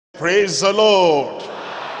Praise the Lord.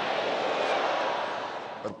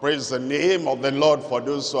 But praise the name of the Lord for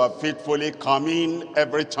those who are faithfully coming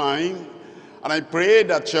every time. And I pray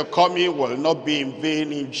that your coming will not be in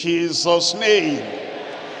vain in Jesus' name.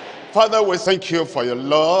 Father, we thank you for your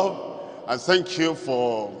love, and thank you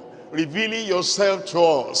for revealing yourself to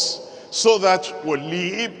us so that we'll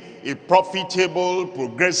live a profitable,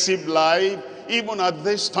 progressive life even at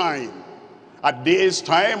this time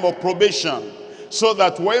of probation, so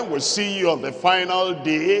that when we see you on the final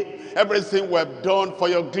day, everything we have done for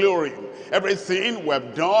your glory, everything we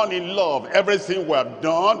have done in love, everything we have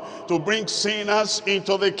done to bring sinners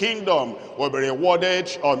into the kingdom will be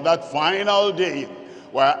rewarded on that final day.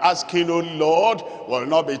 We're asking, oh Lord, will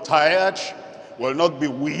not be tired, will not be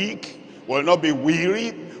weak, will not be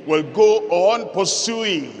weary, will go on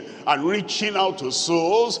pursuing and reaching out to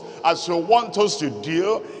souls as you want us to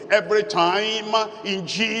do every time in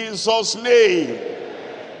Jesus' name.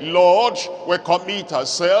 Lord, we commit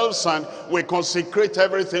ourselves and we consecrate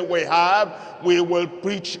everything we have. We will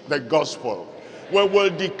preach the gospel. We will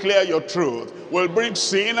declare your truth. We'll bring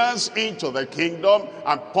sinners into the kingdom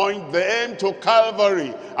and point them to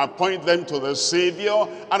Calvary and point them to the Savior.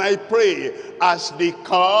 And I pray as they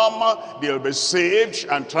come, they'll be saved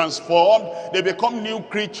and transformed. They become new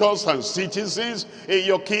creatures and citizens in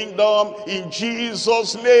your kingdom in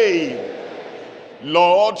Jesus' name.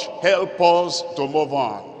 Lord, help us to move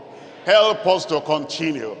on. Help us to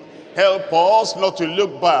continue. Help us not to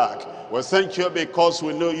look back. We thank you because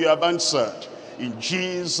we know you have answered. In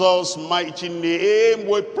Jesus' mighty name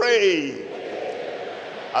we pray.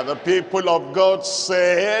 And the people of God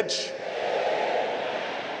said,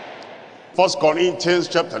 1 Corinthians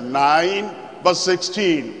chapter 9, verse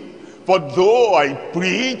 16. For though I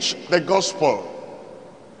preach the gospel,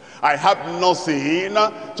 I have nothing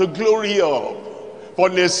to glory of. For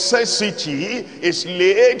necessity is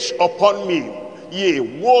laid upon me. Yea,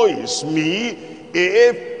 woe is me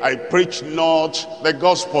if I preach not the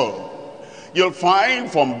gospel. You'll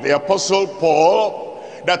find from the Apostle Paul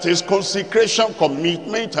that his consecration,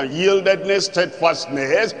 commitment, and yieldedness,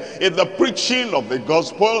 steadfastness in the preaching of the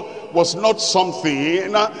gospel was not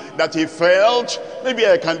something that he felt, maybe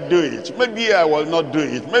I can do it, maybe I will not do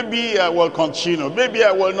it, maybe I will continue, maybe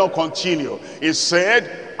I will not continue. He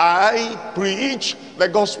said, I preach the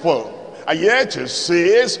gospel. And yet he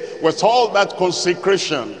says, with all that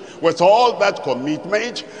consecration, with all that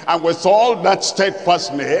commitment, and with all that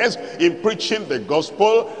steadfastness in preaching the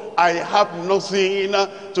gospel, I have nothing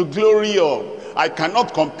to glory of. I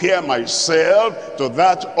cannot compare myself to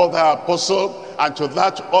that other apostle, and to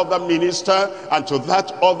that other minister, and to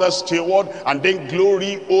that other steward, and then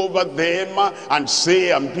glory over them and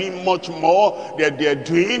say I'm doing much more than they're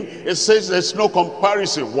doing. It says there's no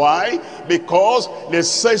comparison. Why? Because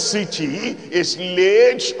necessity is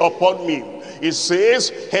laid upon me. It says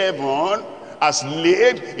heaven has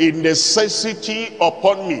laid a necessity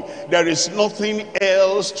upon me. There is nothing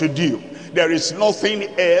else to do. There is nothing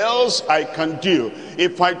else I can do.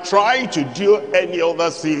 If I try to do any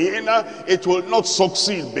other thing, it will not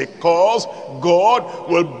succeed, because God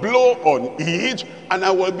will blow on it and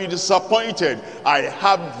I will be disappointed. I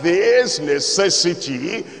have this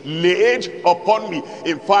necessity laid upon me.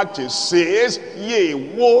 In fact, it says, yea,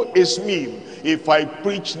 woe is me if I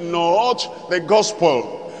preach not the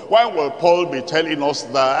gospel. Why will Paul be telling us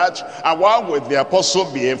that? And why will the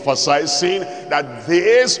apostle be emphasizing that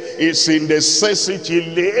this is a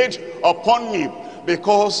necessity laid upon me?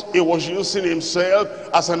 Because he was using himself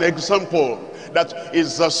as an example. That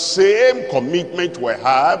is the same commitment we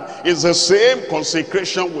have, is the same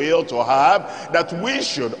consecration we ought to have, that we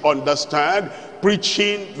should understand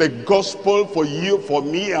preaching the gospel for you, for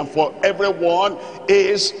me, and for everyone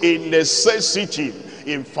is a necessity.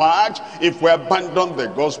 In fact, if we abandon the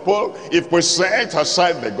gospel, if we set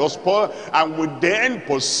aside the gospel, and we then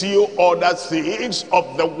pursue other things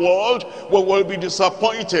of the world, we will be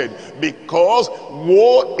disappointed, because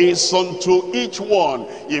woe is unto each one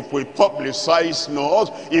if we publicize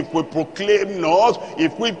not, if we proclaim not,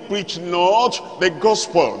 if we preach not the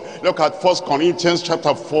gospel. Look at 1 Corinthians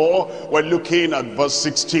chapter 4. We're looking at verse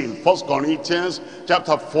 16. 1 Corinthians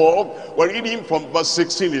chapter 4, we're reading from verse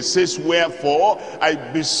 16. It says, wherefore I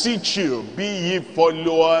beseech you, be ye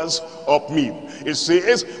followers of me. It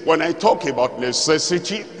says, when I talk about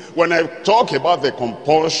necessity, when I talk about the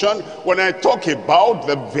compulsion, when I talk about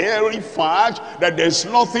the very fact that there's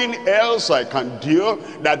nothing else I can do,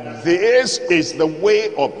 that this is the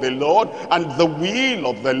way of the Lord and the will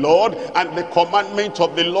of the Lord and the commandment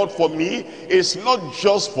of the Lord for me, is not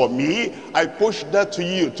just for me. I push that to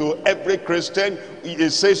you, to every Christian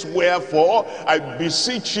it says, wherefore I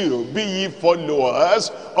beseech you, be ye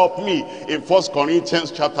followers of me. In 1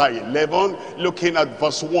 Corinthians chapter 11, looking at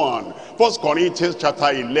verse 1. 1 Corinthians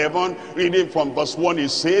chapter 11, reading from verse 1, it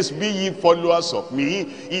says, be ye followers of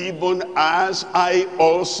me, even as I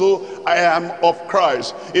am of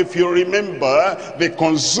Christ. If you remember, the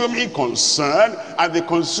consuming concern and the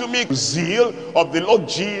consuming zeal of the Lord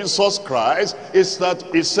Jesus Christ is that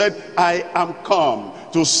he said, I am come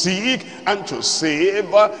to seek and to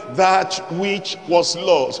save that which was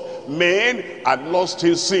lost. Men are lost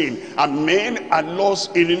in sin, and men are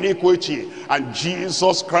lost in iniquity, and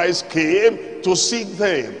Jesus Christ came to seek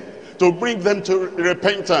them, to bring them to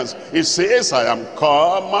repentance. He says, I am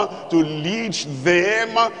come to lead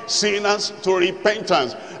them, sinners, to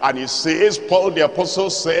repentance. And he says, Paul the apostle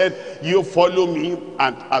said, you follow me,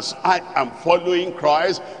 and as I am following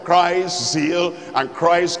Christ, Christ's zeal and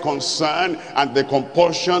Christ's concern and the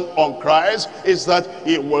compulsion on Christ is that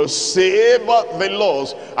he will save the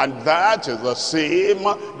lost. And that is the same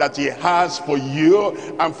that he has for you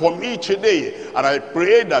and for me today. And I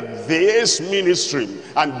pray that this ministry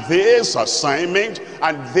and this assignment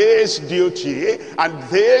and this duty and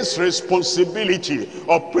this responsibility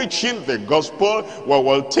of preaching the gospel, we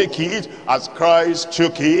will take it as Christ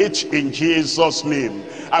took it in Jesus' name.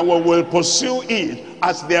 And we will pursue it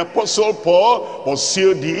as the apostle Paul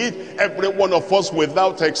pursued it, every one of us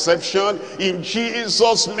without exception, in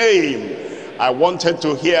Jesus' name. I wanted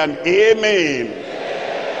to hear an amen.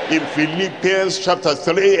 In Philippians chapter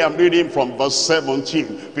 3, I'm reading from verse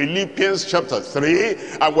 17. Philippians chapter 3,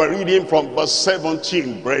 and we're reading from verse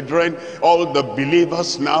 17. Brethren, all the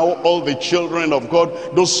believers now, all the children of God,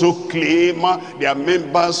 those who claim they are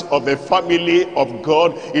members of the family of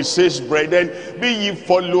God, it says, brethren, be ye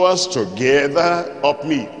followers together of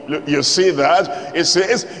me. You see that? It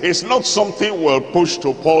says, it's not something we'll push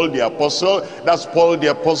to Paul the apostle. That's Paul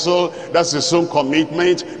the apostle. That's his own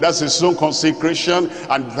commitment. That's his own consecration.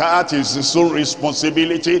 And that is his own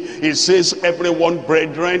responsibility. It says, everyone,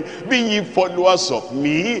 brethren, be ye followers of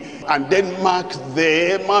me, and then mark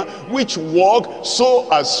them which walk so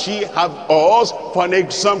as ye have us for an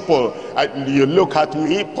example. You look at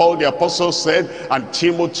me, Paul the apostle said, and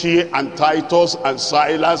Timothy and Titus and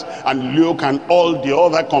Silas and Luke and all the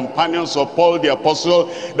other companions of Paul the apostle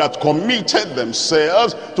that committed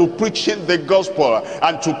themselves to preaching the gospel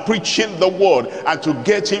and to preaching the word and to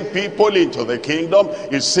getting people into the kingdom.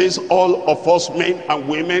 It says all of us, men and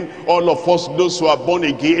women, all of us, those who are born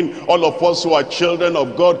again, all of us who are children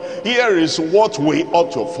of God, here is what we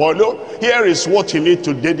ought to follow. Here is what we need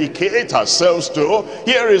to dedicate ourselves to.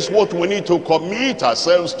 Here is what we need to commit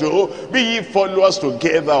ourselves to. Be ye followers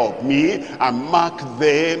together of me, and mark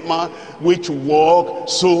them which walk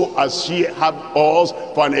so as ye have us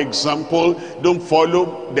for an example. Don't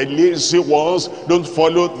follow the lazy ones. Don't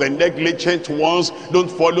follow the negligent ones.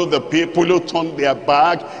 Don't follow the people who turn their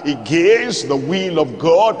back against the will of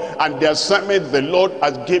God and the assignment the Lord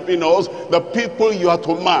has given us. The people you are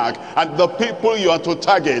to mark, and the people you are to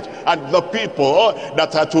target, and the people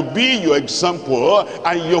that are to be your example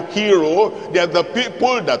and your hero, they are the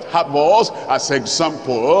people that have us as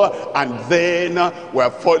example, and then we're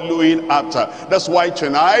following after. That's why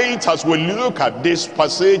tonight, as we look at this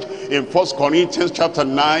passage in 1 Corinthians chapter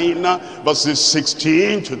 9, verses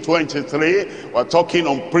 16 to 23, we're talking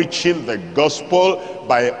on preaching the gospel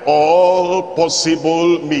by all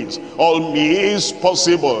possible means. All means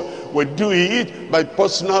possible. We do it by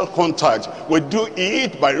personal contact. We do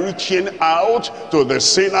it by reaching out to the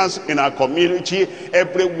sinners in our community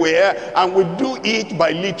everywhere. And we do it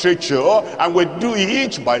by literature. And we do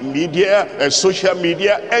it by media, social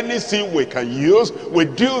media, anything we can use. We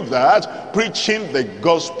do that, preaching the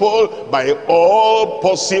gospel by all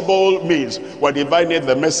possible means. We're dividing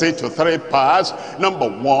the message to three parts. Number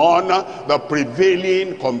one, the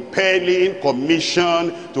prevailing, compelling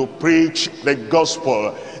commission to preach the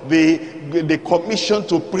gospel. The commission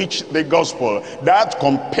to preach the gospel, that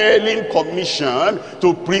compelling commission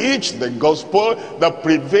to preach the gospel, the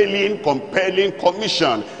prevailing compelling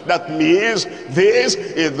commission. That means this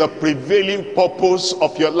is the prevailing purpose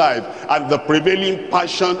of your life, and the prevailing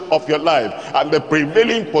passion of your life, and the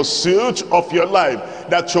prevailing pursuit of your life,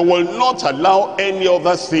 that you will not allow any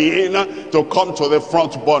other thing to come to the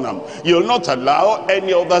front burner. You'll not allow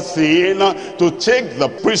any other thing to take the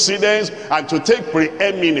precedence and to take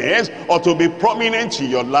preeminence or to be prominent in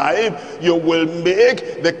your life. You will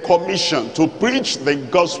make the commission to preach the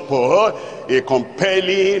gospel a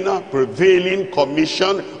compelling, prevailing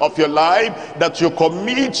commission of your life that you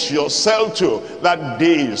commit yourself to. That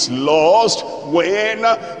day is lost when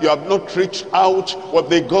you have not reached out with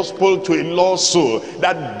the gospel to a lost soul.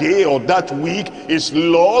 That day or that week is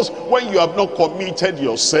lost when you have not committed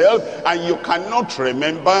yourself, and you cannot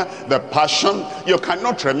remember the passion, you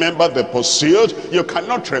cannot remember the pursuit, you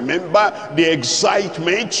cannot remember the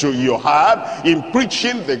excitement you have in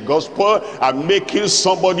preaching the gospel and making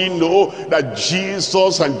somebody know that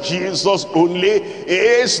Jesus and Jesus only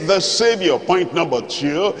is the Savior. Point number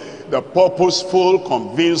 2, the purposeful,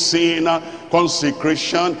 convincing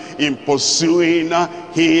consecration in pursuing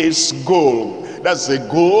his goal. That's the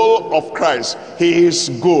goal of Christ, his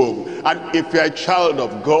goal. And if you're a child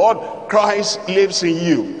of God, Christ lives in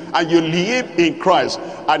you, and you live in Christ,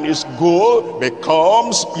 and his goal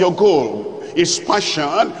becomes your goal. His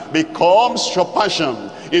passion becomes your passion.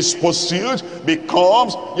 His pursuit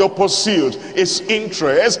becomes your pursuit. His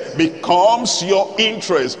interest becomes your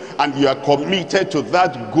interest. And you are committed to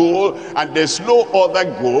that goal, and there's no other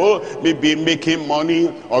goal, maybe making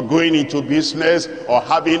money or going into business or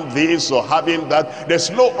having this or having that. There's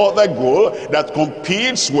no other goal that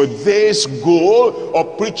competes with this goal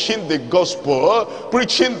of preaching the gospel,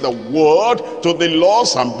 preaching the word to the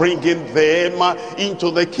lost and bringing them into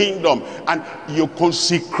the kingdom. And you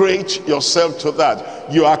consecrate yourself to that.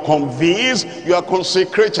 You are convinced, you are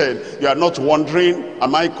consecrated. You are not wondering,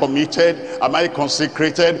 am I committed? Am I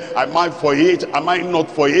consecrated? Am I for it? Am I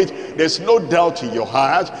not for it? There's no doubt in your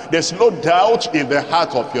heart. There's no doubt in the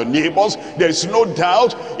heart of your neighbors. There's no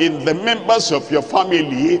doubt in the members of your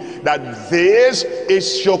family that this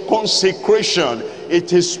is your consecration.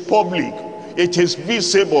 It is public. It is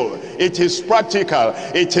visible. It is practical.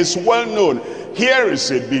 It is well known. Here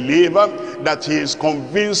is a believer that he is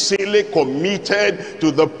convincingly committed to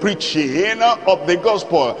the preaching of the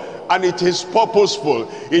gospel, and it is purposeful.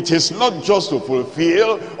 It is not just to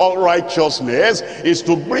fulfill all righteousness, it's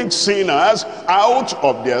to bring sinners out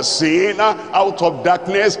of their sin, out of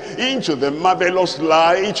darkness, into the marvelous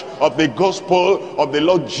light of the gospel of the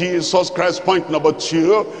Lord Jesus Christ. Point number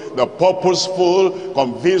 2, the purposeful,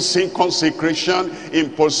 convincing consecration in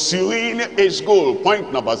pursuing his goal.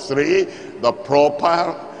 Point number 3, the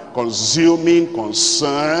proper, consuming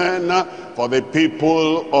concern for the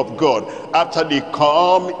people of God. After they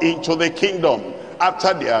come into the kingdom,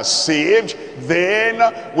 after they are saved, then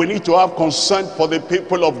we need to have concern for the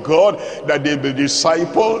people of God, that they be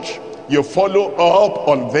discipled. You follow up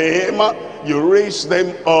on them, you raise them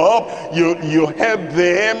up, you help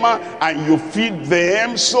them, and you feed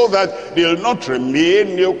them, so that they'll not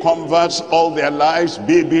remain new converts all their lives,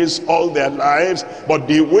 babies all their lives, but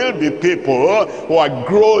they will be people who are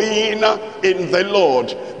growing in the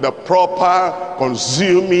Lord. The proper,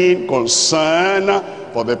 consuming concern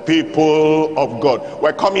for the people of God.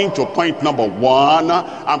 We're coming to point number 1,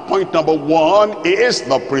 and point number 1 is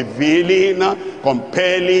the prevailing,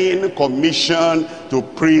 compelling commission to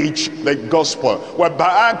preach the gospel. We're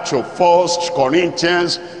back to 1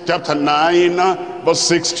 Corinthians chapter 9 verse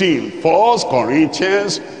 16. 1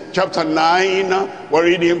 Corinthians chapter 9, we're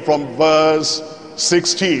reading from verse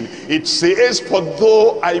 16. It says, "For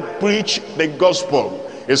though I preach the gospel,"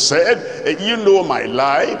 he said, "you know my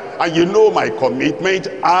life and you know my commitment.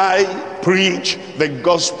 I preach the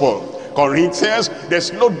gospel." Corinthians,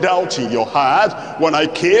 there's no doubt in your heart, when I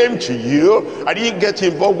came to you, I didn't get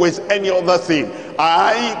involved with any other thing.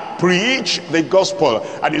 I preach the gospel.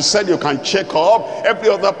 And he said you can check up every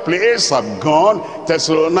other place I've gone,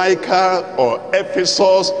 Thessalonica or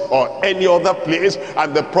Ephesus or any other place,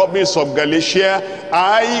 and the province of Galatia.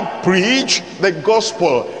 I preach the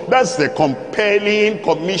gospel. That's the compelling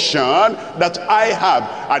commission that I have.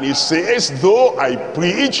 And he says, though I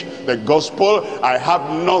preach the gospel, I have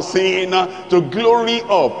nothing to glory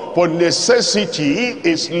of, for necessity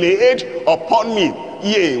is laid upon me.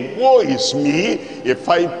 Yea, woe is me if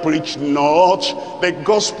I preach not the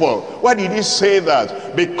gospel. Why did he say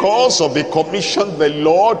that? Because of the commission the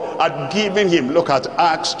Lord had given him. Look at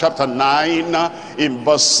Acts chapter 9 in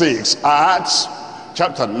verse 6. Acts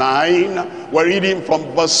chapter 9, we're reading from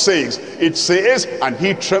verse 6. It says, "And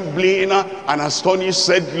he trembling and astonished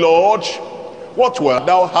said, Lord, what wilt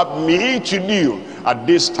thou have me to do?" At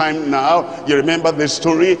this time now, you remember the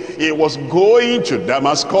story, he was going to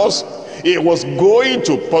Damascus. He was going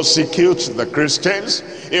to persecute the Christians.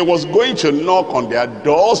 He was going to knock on their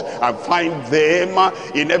doors and find them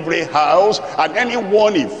in every house. And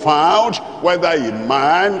anyone he found, whether a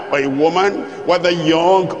man or a woman, whether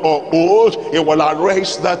young or old, he will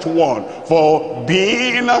arrest that one for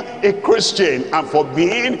being a Christian and for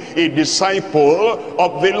being a disciple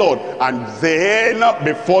of the Lord. And then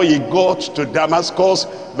before he got to Damascus,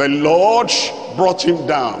 the Lord brought him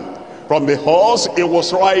down from the horse he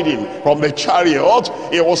was riding, from the chariot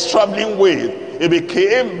he was traveling with. He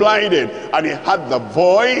became blinded, and he heard the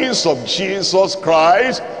voice of Jesus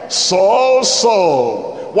Christ, Saul,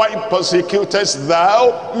 Saul, why persecutest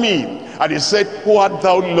thou me? And he said, who art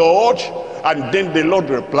thou, Lord? And then the Lord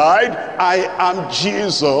replied, I am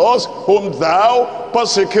Jesus whom thou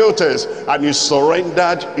persecutest. And he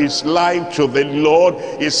surrendered his life to the Lord.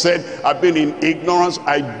 He said, I've been in ignorance.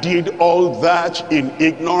 I did all that in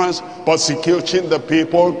ignorance, persecuting the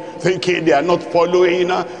people, thinking they are not following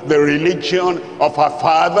the religion of our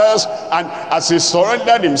fathers. And as he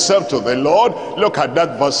surrendered himself to the Lord, look at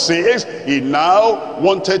that verse 6. He now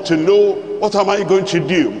wanted to know, what am I going to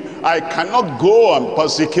do? I cannot go and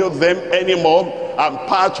persecute them anymore. I'm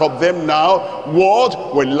part of them now.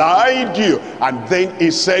 What will I do? And then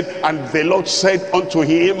he said, and the Lord said unto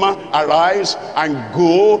him, arise and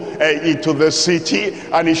go into the city,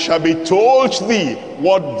 and it shall be told thee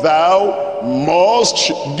what thou must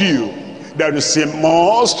do. There is a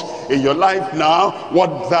must in your life now,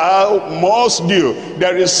 what thou must do.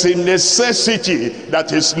 There is a necessity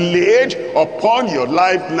that is laid upon your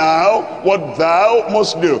life now, what thou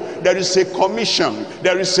must do. There is a commission,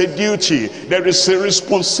 there is a duty, there is a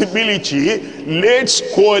responsibility laid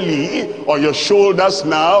squarely on your shoulders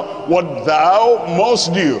now, what thou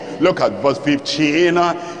must do. Look at verse 15.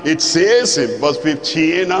 It says in verse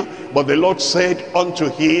 15, but the Lord said unto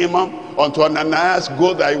him, unto Ananias,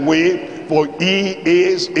 go thy way, for he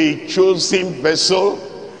is a chosen vessel.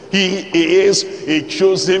 He is a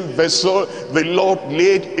chosen vessel. The Lord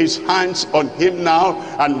laid his hands on him now,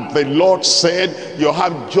 and the Lord said, you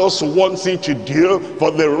have just one thing to do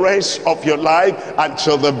for the rest of your life,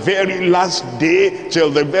 until the very last day, till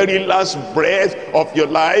the very last breath of your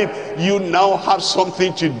life. You now have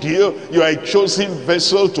something to do. You are a chosen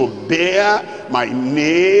vessel to bear my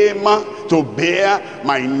name, to bear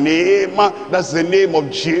my name. That's the name of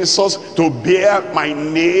Jesus. To bear my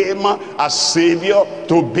name as Savior,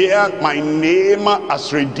 to bear my name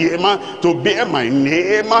as Redeemer, to bear my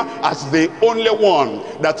name as the only one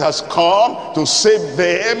that has come to save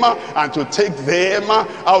them and to take them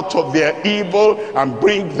out of their evil and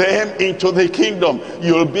bring them into the kingdom.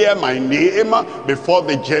 You'll bear my name before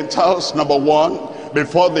the Gentiles, number one,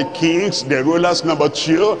 before the kings, the rulers, number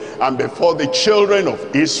two, and before the children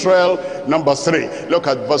of Israel, number three. Look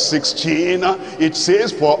at verse 16. It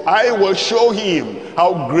says, for I will show him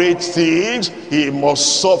how great things he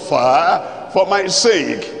must suffer for my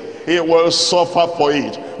sake. He will suffer for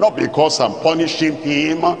it, not because I'm punishing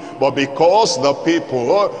him, but because the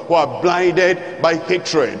people who are blinded by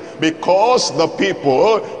hatred, because the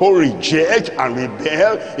people who reject and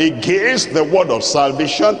rebel against the word of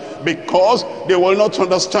salvation, because they will not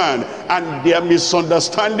understand, and their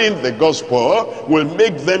misunderstanding the gospel will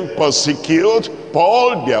make them persecute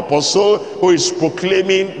Paul the apostle, who is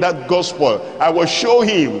proclaiming that gospel. I will show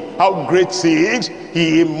him how great things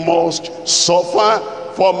he must suffer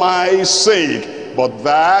for my sake, but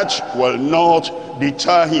that will not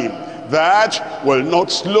deter him. That will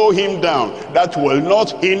not slow him down. That will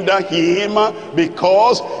not hinder him,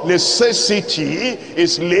 because necessity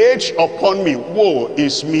is laid upon me. Woe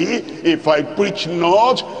is me if I preach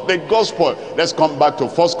not the gospel. Let's come back to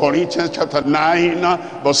 1 Corinthians chapter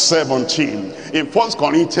 9 verse 17. In 1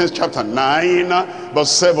 Corinthians chapter 9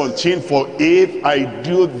 verse 17, for if I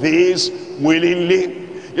do this willingly.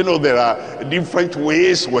 You know, there are different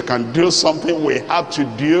ways we can do something we have to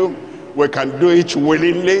do. We can do it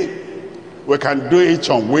willingly. We can do it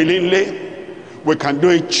unwillingly. We can do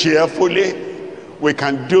it cheerfully. We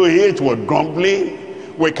can do it with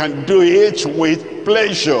grumbling. We can do it with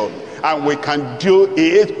pleasure. And we can do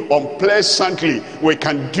it unpleasantly. We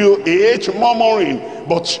can do it murmuring.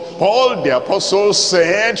 But Paul the apostle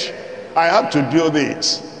said, I have to do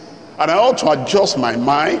this. And I ought to adjust my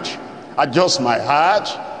mind, adjust my heart,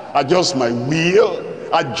 adjust my will,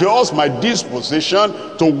 adjust my disposition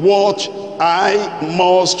to what I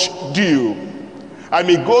must do. I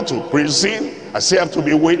may go to prison, I still have to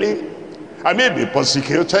be willing. I may be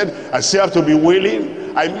persecuted, I still have to be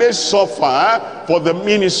willing. I may suffer for the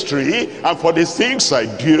ministry and for the things I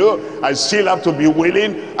do, I still have to be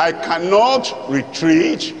willing. I cannot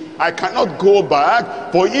retreat, I cannot go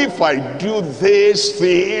back, for if I do this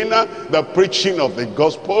thing, the preaching of the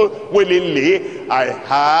gospel, willingly, I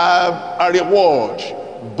have a reward.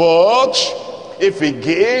 But if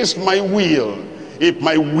against my will, if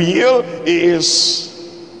my will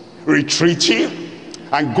is retreating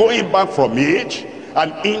and going back from it,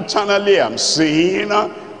 and internally I'm saying,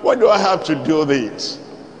 why do I have to do this?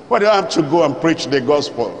 Why do I have to go and preach the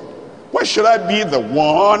gospel? Why should I be the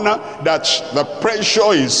one that the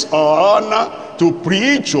pressure is on to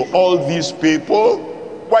preach to all these people?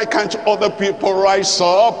 Why can't other people rise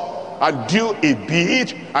up and do a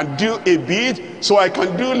bit and do a bit so I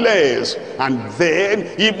can do less? And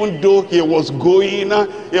then, even though he was going,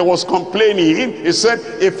 he was complaining, he said,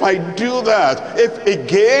 if I do that, if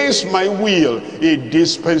against my will, a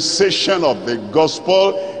dispensation of the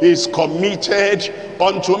gospel is committed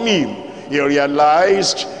unto me. He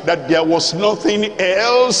realized that there was nothing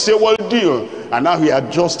else he will do. And now he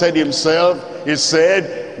adjusted himself. He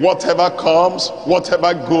said, whatever comes,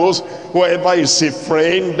 whatever goes, whoever is a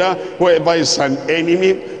friend, whoever is an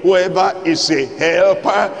enemy, whoever is a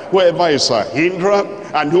helper, whoever is a hindrance,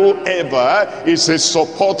 and whoever is a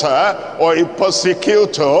supporter or a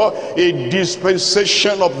persecutor, a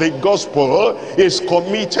dispensation of the gospel is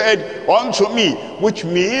committed unto me. Which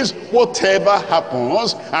means whatever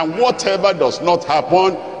happens and whatever does not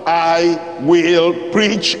happen, I will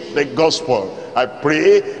preach the gospel. I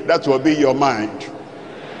pray that will be your mind.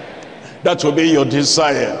 That will be your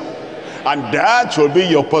desire. And that will be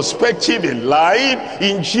your perspective in life,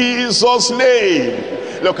 in Jesus' name.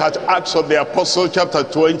 Look at Acts of the Apostles chapter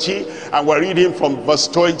 20, and we're reading from verse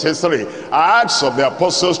 23. Acts of the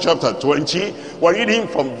Apostles chapter 20, we're reading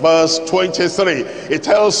from verse 23. It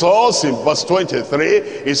tells us in verse 23,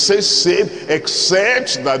 it says, "Save,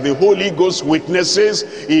 except that the Holy Ghost witnesses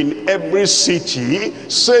in every city,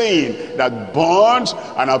 saying that bonds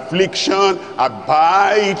and affliction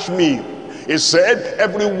abide me." He said,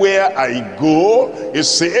 everywhere I go, it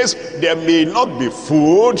says, there may not be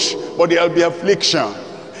food, but there'll be affliction.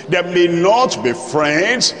 There may not be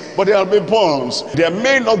friends, but there'll be bonds. There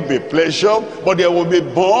may not be pleasure, but there will be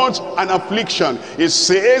bonds and affliction. It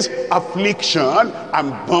says, affliction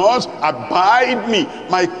and bonds abide me,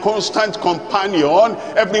 my constant companion,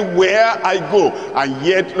 everywhere I go. And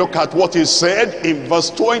yet, look at what he said in verse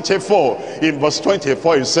 24. In verse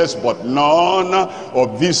 24, it says, but none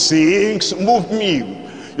of these things move me.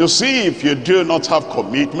 You see, if you do not have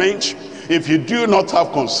commitment, if you do not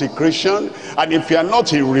have consecration, and if you are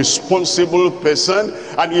not a responsible person,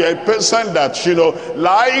 and you're a person that, you know,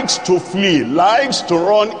 likes to flee, likes to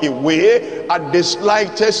run away at the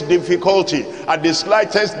slightest difficulty, at the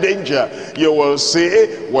slightest danger, you will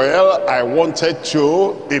say, well, I wanted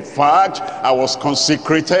to. In fact, I was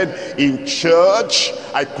consecrated in church.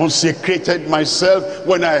 I consecrated myself.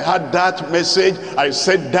 When I had that message, I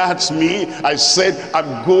said, that's me. I said,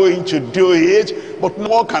 I'm going to do it. But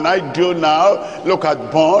what can I do now? Look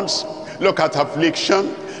at bonds, look at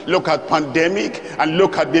affliction, look at pandemic, and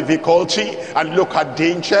look at difficulty, and look at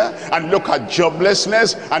danger, and look at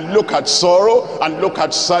joblessness, and look at sorrow, and look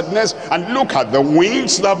at sadness, and look at the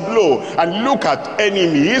winds that blow, and look at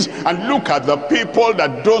enemies, and look at the people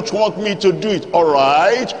that don't want me to do it. All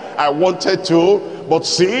right, I wanted to, but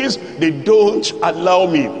since they don't allow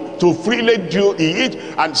me to freely do it,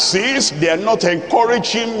 and since they are not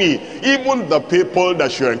encouraging me, even the people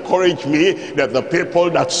that should encourage me, that the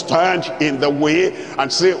people that stand in the way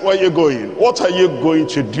and say, where are you going? What are you going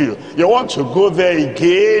to do? You want to go there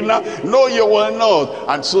again? No, you will not.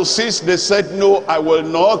 And so since they said, no, I will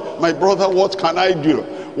not, my brother, what can I do?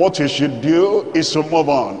 What you should do is to move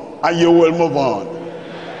on, and you will move on.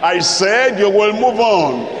 I said you will move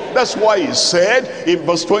on. That's why he said in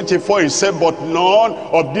verse 24, he said, but none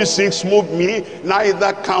of these things move me,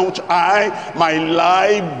 neither count I my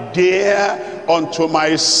life dear unto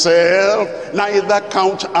myself, neither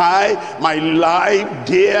count I my life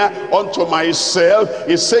dear unto myself.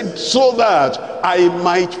 He said, so that I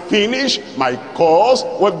might finish my course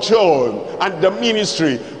with joy, and the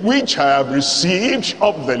ministry which I have received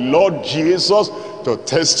of the Lord Jesus, to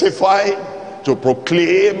testify, to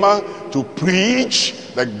proclaim, to preach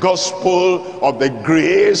the gospel of the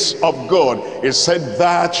grace of God. He said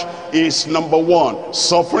that is number one.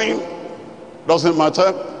 Suffering, doesn't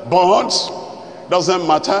matter. Bonds, doesn't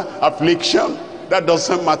matter. Affliction, That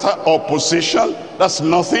doesn't matter. Opposition, that's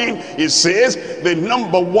nothing. He says the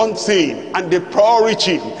number one thing and the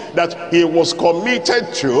priority that he was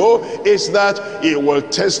committed to is that he will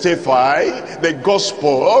testify the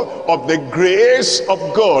gospel of the grace of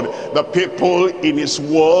God. The people in his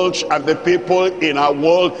world and the people in our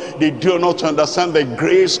world, they do not understand the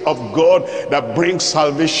grace of God that brings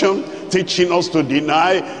salvation, teaching us to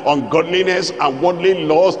deny ungodliness and worldly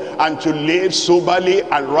laws and to live soberly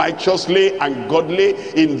and righteously and godly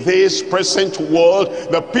in this present world.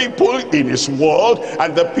 The people in his world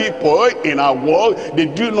and the people in our world, they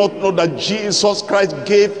do not know that Jesus Christ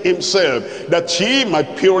gave himself that he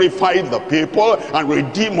might purify the people and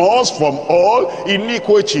redeem us from all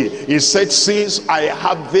iniquity. He said, since I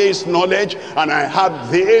have this knowledge and I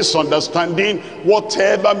have this understanding,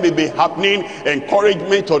 whatever may be happening,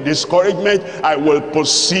 encouragement or discouragement, I will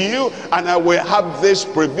pursue and I will have this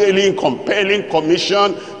prevailing, compelling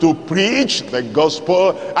commission to preach the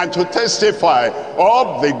gospel and to testify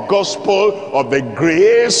of the gospel of the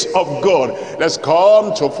grace of God. Let's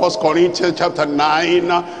come to 1 Corinthians chapter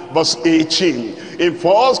 9 verse 18. In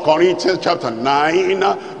 1 Corinthians chapter 9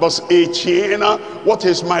 verse 18, what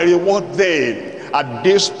is my reward then? At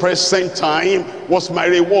this present time was my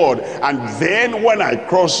reward. And then when I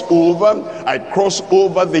cross over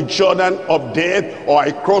the Jordan of death, or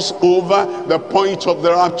I cross over the point of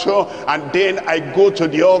the rapture, and then I go to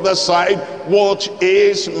the other side, what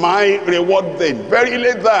is my reward then?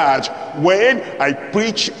 Verily that when I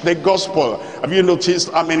preach the gospel. Have you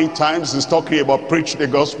noticed how many times he's talking about preach the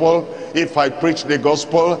gospel? If I preach the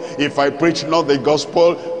gospel, if I preach not the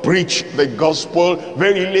gospel, preach the gospel.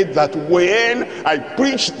 Verily that when I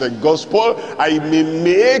preach the gospel, I may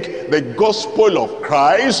make the gospel of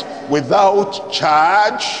Christ without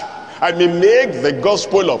charge. I may make the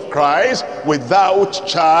gospel of Christ without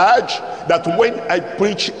charge. That when I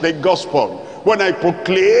preach the gospel, when I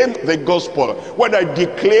proclaim the gospel, when I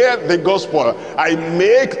declare the gospel, I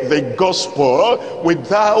make the gospel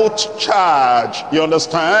without charge. You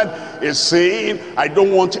understand? It's saying, I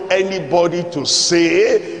don't want anybody to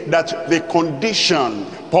say that the condition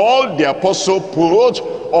Paul the apostle put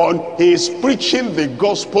on his preaching the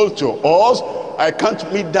gospel to us, I can't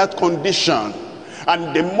meet that condition.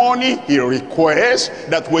 And the money he requests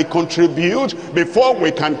that we contribute before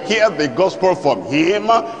we can hear the gospel from him,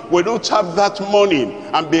 we don't have that money.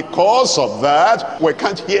 And because of that, we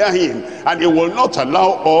can't hear him. And he will not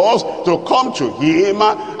allow us to come to him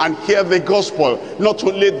and hear the gospel. Not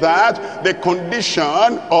only that, the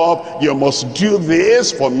condition of you must do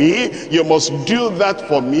this for me, you must do that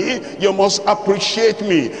for me, you must appreciate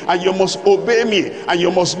me, and you must obey me, and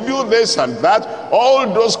you must do this and that.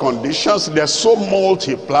 All those conditions, they're so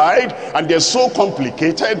multiplied and they're so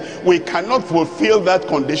complicated, we cannot fulfill that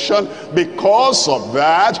condition. Because of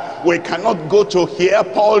that, we cannot go to hear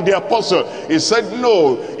Paul the apostle. He said,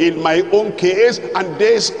 no, in my own case, and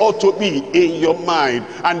this ought to be in your mind,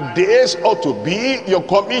 and this ought to be your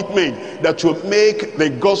commitment, that you make the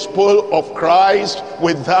gospel of Christ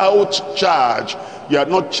without charge. You are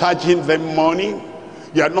not charging them money.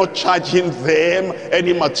 You are not charging them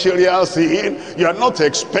any material thing. You are not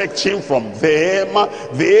expecting from them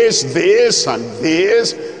this, and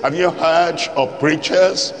this. Have you heard of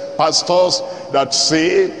preachers, pastors that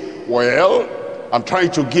say, well, I'm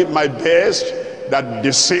trying to give my best that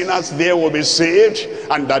the sinners there will be saved,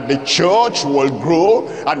 and that the church will grow,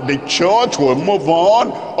 and the church will move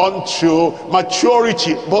on unto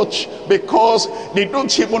maturity. But because they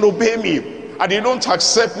don't even obey me, and they don't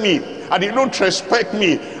accept me, and they don't respect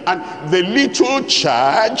me, and the little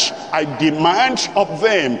charge I demand of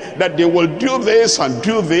them, that they will do this and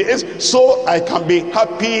do this so I can be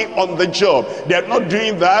happy on the job. They're not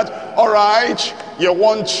doing that. All right, you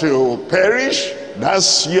want to perish?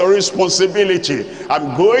 That's your responsibility.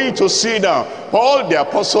 I'm going to sit down. Paul the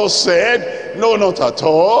apostle said, no, not at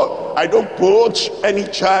all. I don't put any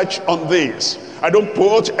charge on this. I don't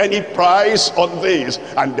put any price on this.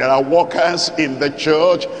 And there are workers in the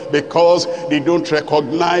church, because they don't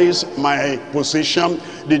recognize my position,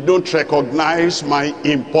 they don't recognize my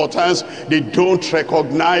importance, they don't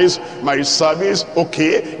recognize my service.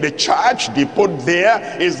 Okay, the charge they put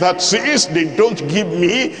there is that since they don't give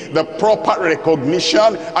me the proper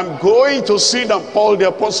recognition, I'm going to sit down. Paul the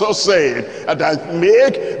apostle said that I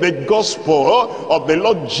make the gospel of the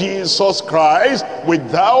Lord Jesus Christ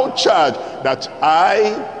without charge, that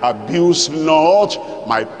I abuse not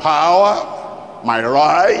my power, my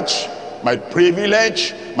right, my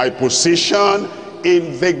privilege, my position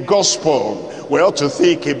in the gospel. We ought to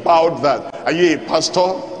think about that. Are you a pastor?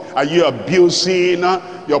 Are you abusing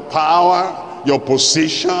your power, your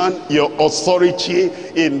position, your authority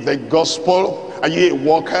in the gospel? Are you a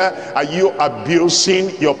worker? Are you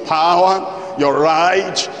abusing your power, your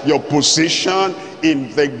right, your position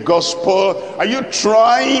in the gospel? Are you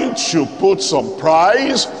trying to put some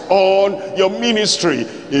price on your ministry?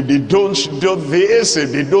 If they don't do this,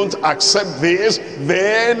 if they don't accept this,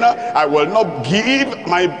 then I will not give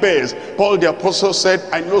my best. Paul the apostle said,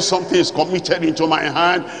 I know something is committed into my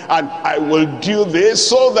hand, and I will do this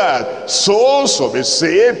so that souls will be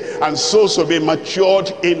saved and souls will be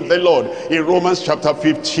matured in the Lord. In Romans chapter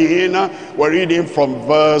 15, we're reading from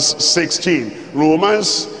verse 16.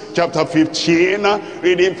 Romans chapter 15,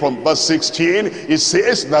 reading from verse 16, it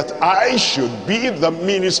says that I should be the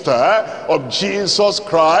minister of Jesus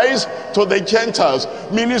Christ to the Gentiles,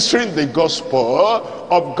 ministering the gospel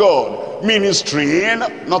of God, ministering,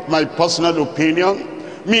 not my personal opinion,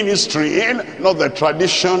 ministering not the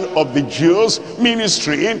tradition of the Jews,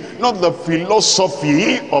 ministering not the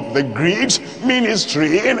philosophy of the Greeks,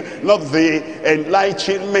 ministering not the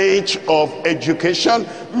enlightenment of education,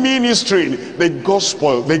 ministering the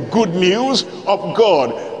gospel, the good news of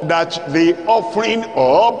God, that the offering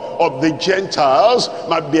up of the Gentiles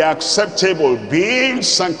might be acceptable, being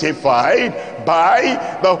sanctified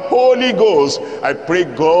by the Holy Ghost. I pray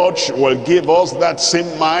God will give us that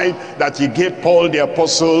same mind that he gave Paul the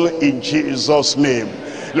apostle in Jesus' name.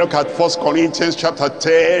 Look at 1 Corinthians chapter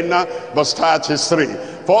 10, verse 33.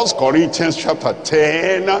 1 Corinthians chapter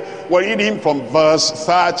 10, we're reading from verse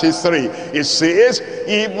 33. It says,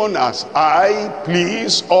 even as I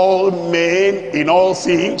please all men in all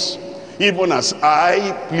things, even as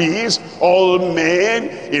I please all men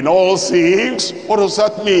in all things. What does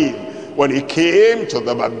that mean? When he came to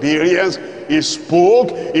the barbarians, he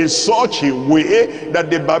spoke in such a way that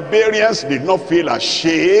the barbarians did not feel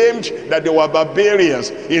ashamed that they were barbarians.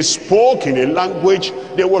 He spoke in a language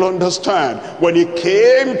they will understand. When he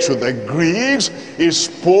came to the Greeks, he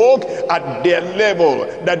spoke at their level,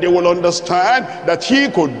 that they will understand that he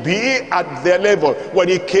could be at their level. When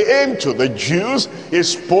he came to the Jews, he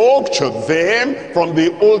spoke to them from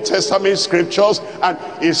the Old Testament scriptures, and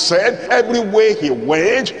he said everywhere he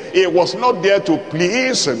went, he was not there to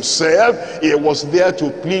please himself. He was there to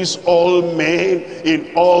please all men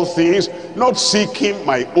in all things, not seeking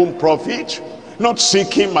my own profit, not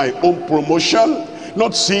seeking my own promotion,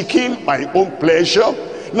 not seeking my own pleasure,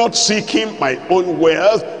 not seeking my own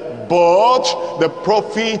wealth, but the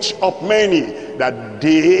profit of many, that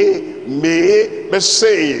they may be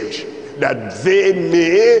saved. That they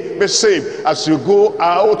may be saved. As you go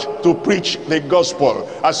out to preach the gospel,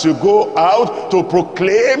 as you go out to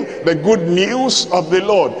proclaim the good news of the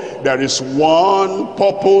Lord, there is one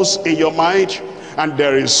purpose in your mind, and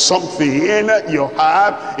there is something you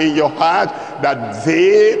have in your heart, that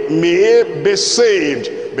they may be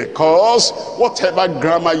saved. Because whatever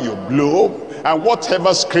grammar you blow, and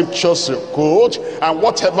whatever scriptures you quote, and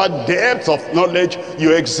whatever depth of knowledge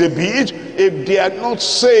you exhibit, if they are not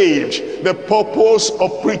saved, the purpose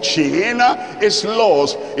of preaching is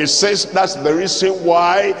lost. It says that's the reason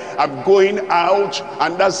why I'm going out,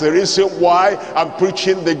 and that's the reason why I'm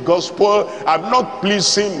preaching the gospel. I'm not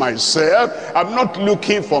pleasing myself. I'm not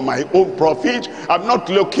looking for my own profit. I'm not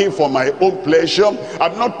looking for my own pleasure.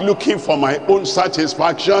 I'm not looking for my own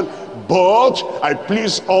satisfaction. But I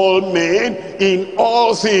please all men in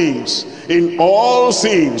all things, in all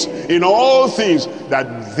things, in all things,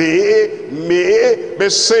 that they may be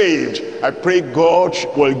saved. I pray God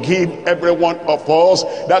will give every one of us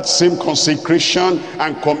that same consecration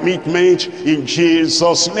and commitment in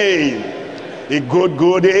Jesus' name. A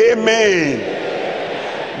good amen.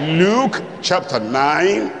 Luke chapter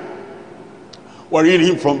 9. We're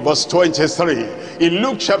reading from verse 23. In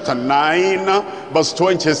Luke chapter 9, verse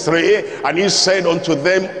 23, and he said unto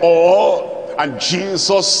them all, and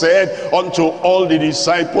Jesus said unto all the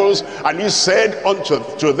disciples, and he said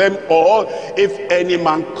unto them all, if any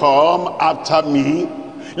man come after me,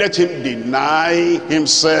 let him deny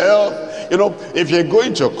himself. You know, if you're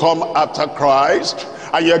going to come after Christ,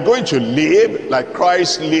 and you're going to live like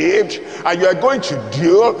Christ lived, and you're going to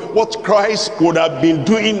do what Christ could have been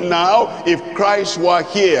doing now if Christ were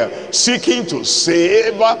here, seeking to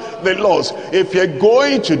save the lost. If you're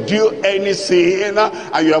going to do anything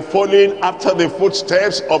and you're following after the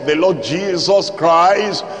footsteps of the Lord Jesus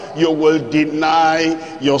Christ, you will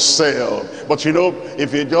deny yourself. But you know,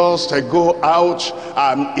 if you just go out,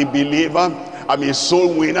 a believer, I'm a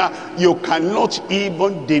soul winner, you cannot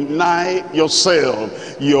even deny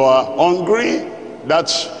yourself. You are hungry, that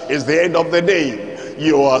is the end of the day.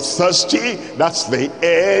 you are thirsty, that's the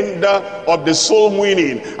end of the soul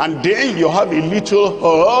winning. And then you have a little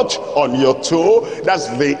hurt on your toe, that's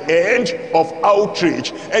the end of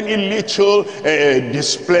outreach. Any little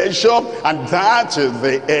displeasure, and that is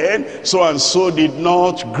the end. So and so did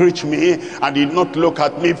not greet me, and did not look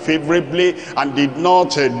at me favorably, and did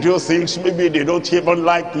not do things. Maybe they don't even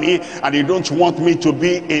like me, and they don't want me to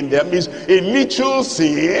be in their midst. A little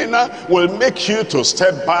thing will make you to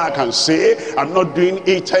step back and say, I'm not doing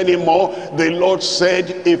it anymore. The Lord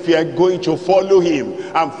said, if you are going to follow him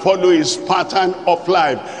and follow his pattern of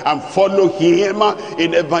life, and follow him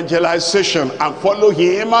in evangelization, and follow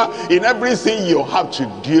him in everything you have to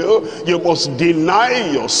do, you must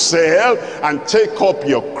deny yourself and take up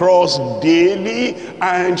your cross daily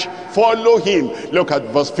and follow him. Look at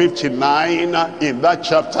verse 59 in that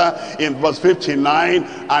chapter. In verse 59,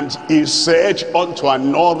 and he said unto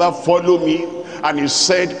another, follow me. And he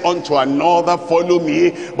said unto another, follow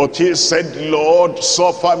me. But he said, Lord,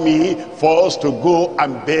 suffer me first to go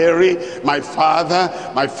and bury my father.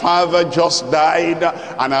 My father just died,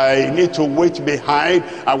 and I need to wait behind.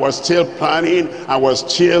 I was still planning, I was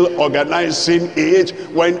still organizing it.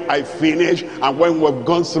 When I finish, and when we've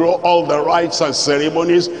gone through all the rites and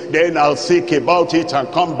ceremonies, then I'll think about it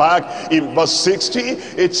and come back. In verse 60,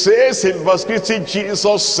 it says, in verse 60,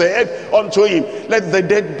 Jesus said unto him, let the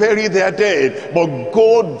dead bury their dead, but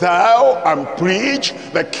go thou and preach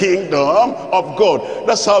the kingdom of God.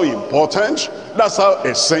 That's how important, that's how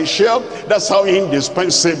essential, that's how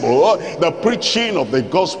indispensable the preaching of the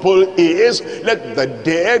gospel is. Let the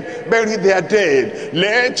dead bury their dead.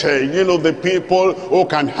 Let the people who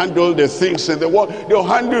can handle the things in the world, they'll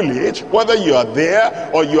handle it. Whether you are there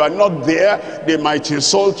or you are not there, they might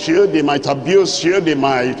insult you, they might abuse you, they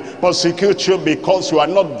might persecute you because you are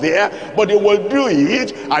not there, but they will do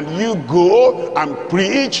it, and you go and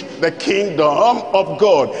preach the kingdom of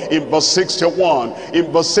God. In verse 61,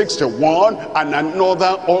 and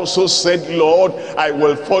another also said, Lord, I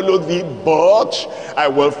will follow thee, but I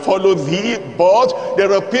will follow thee, but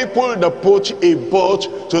there are people that put a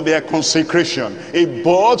but to their consecration, a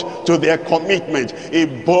but to their commitment, a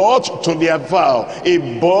but to their vow,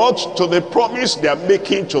 a but to the promise they are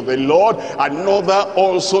making to the Lord. Another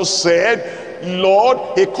also said, Lord,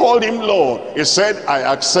 he called him Lord. He said, I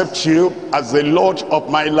accept you as the Lord of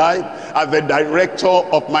my life, as the director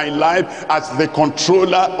of my life, as the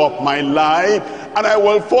controller of my life, and I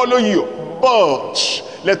will follow you. But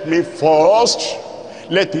let me first.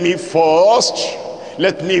 There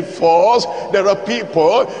are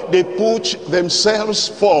people, they put themselves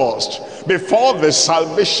first. Before the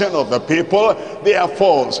salvation of the people, they are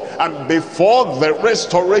first. And before the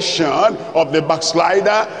restoration of the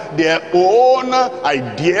backslider, their own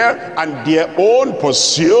idea and their own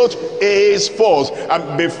pursuit is first.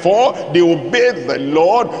 And before they obey the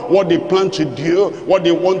Lord, what they plan to do, what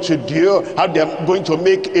they want to do, how they are going to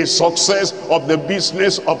make a success of the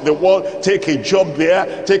business of the world, take a job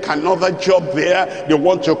there, take another job there. They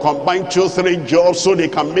want to combine 2-3 jobs so they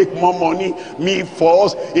can make more money. Me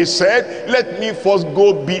first. He said, let me first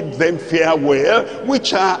go bid them farewell,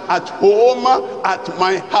 which are at home at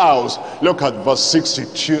my house. Look at verse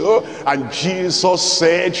 62. And Jesus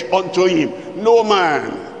said unto him, no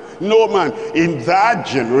man in that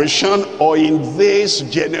generation or in this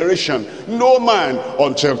generation, no man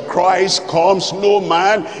until Christ comes, no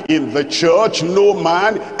man in the church, no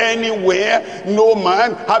man anywhere, no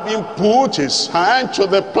man having put his hand to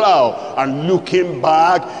the plow and looking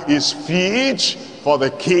back his feet for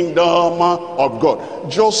the kingdom of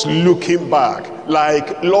God. Just looking back,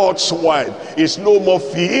 like Lord's wife, is no more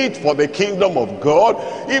fit for the kingdom of God.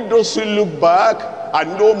 If those who look back are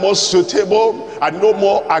no more suitable and no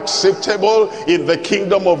more acceptable in the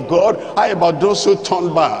kingdom of God, how about those who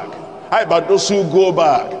turn back? How about those who go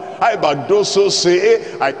back? How about those who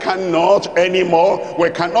say, I cannot anymore?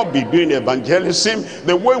 We cannot be doing evangelism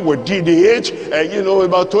the way we did it.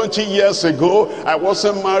 About 20 years ago, I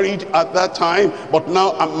wasn't married at that time, but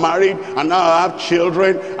now I'm married, and now I have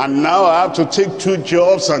children, and now I have to take 2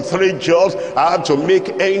 jobs and 3 jobs. I have to make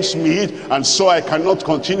ends meet, and so I cannot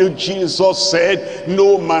continue. Jesus said,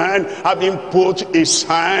 no man having put his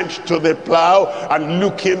hand to the plow and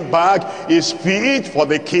looking back is fit for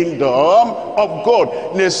the kingdom of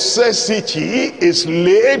God. Necessity is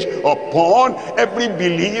laid upon every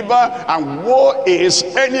believer, and woe is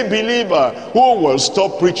any believer who will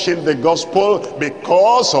stop preaching the gospel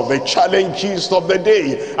because of the challenges of the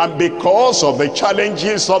day and because of the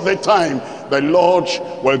challenges of the time. The Lord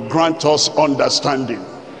will grant us understanding,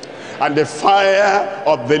 and the fire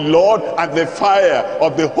of the Lord and the fire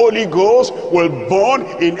of the Holy Ghost will burn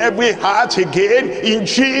in every heart again, in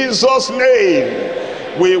Jesus' name.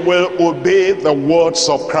 we will obey the words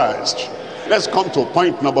of Christ. Let's come to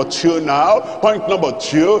point number 2 now. Point number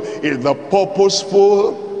 2 is the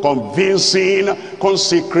purposeful, convincing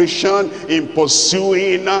consecration in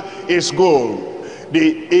pursuing his goal.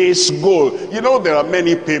 His goal. You know, there are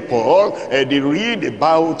many people, they read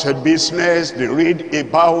about business, they read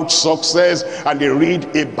about success, and they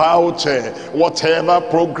read about whatever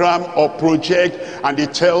program or project, and they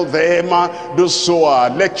tell them, those who are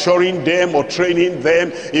lecturing them or training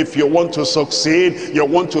them, if you want to succeed, you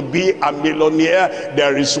want to be a millionaire,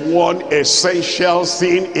 there is one essential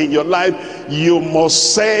thing in your life: you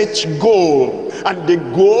must set goal, and the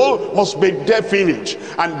goal must be definite,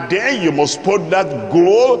 and then you must put that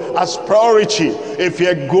goal as priority. If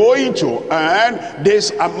you're going to earn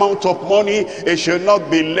this amount of money, it should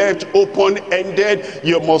not be left open-ended.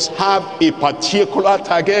 You must have a particular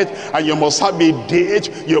target, and you must have a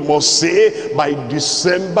date. You must say, by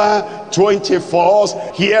December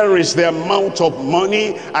 21st, here is the amount of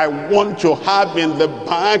money I want to have in the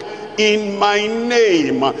bank in my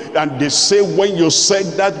name. And they say, when you set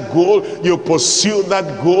that goal, you pursue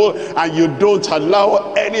that goal, and you don't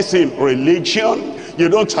allow anything religion, you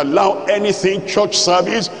don't allow anything church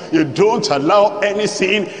service, you don't allow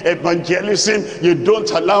anything evangelism, you don't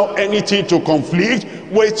allow anything to conflict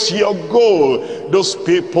with your goal. Those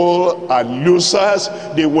people are losers.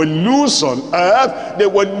 They will lose on earth, they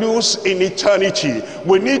will lose in eternity.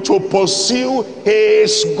 We need to pursue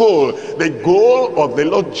his goal, the goal of the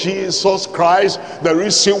Lord Jesus Christ, the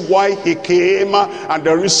reason why he came, and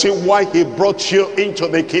the reason why he brought you into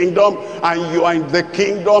the kingdom. And you are in the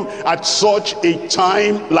kingdom at such a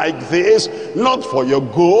time like this, not for your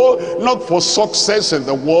goal, not for success in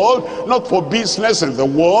the world, not for business in the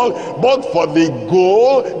world, but for the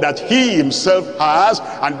goal that he himself has.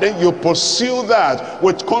 And then you pursue that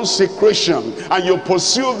with consecration, and you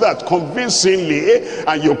pursue that convincingly,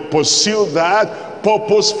 and you pursue that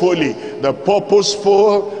purposefully. The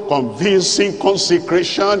purposeful, convincing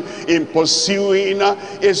consecration in pursuing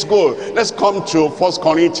his goal. Let's come to 1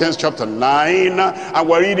 Corinthians chapter 9, and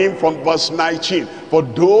we're reading from verse 19. For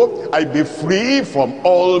though I be free from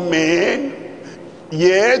all men,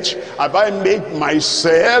 yet have I made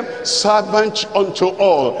myself servant unto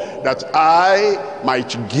all, that I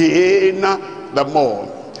might gain the more.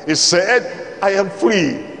 He said, I am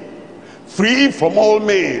free from all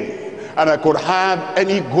men, and I could have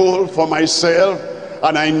any goal for myself,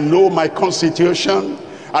 and I know my constitution,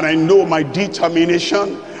 and I know my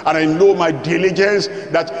determination, and I know my diligence,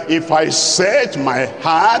 that if I set my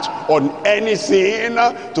heart on anything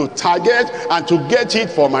to target and to get it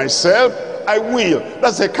for myself, I will.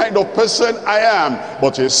 That's the kind of person I am.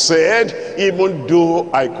 But he said, even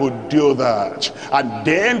though I could do that, and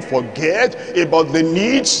then forget about the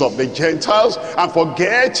needs of the Gentiles, and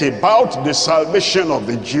forget about the salvation of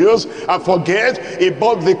the Jews, and forget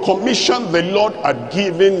about the commission the Lord had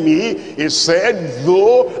given me, he said,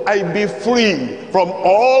 though I be free from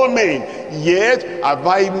all men, yet have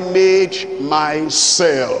I made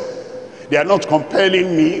myself. They are not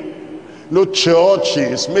compelling me. No church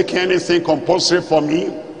is making anything compulsory for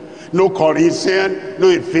me. No Corinthian, no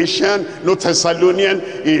Ephesian, no Thessalonian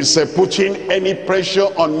is putting any pressure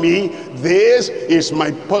on me. This is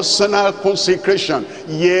my personal consecration.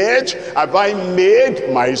 Yet have I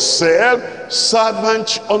made myself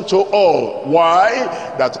servant unto all. Why?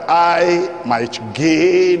 That I might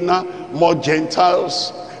gain more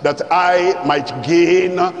Gentiles, that I might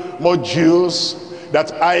gain more Jews,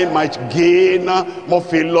 that I might gain more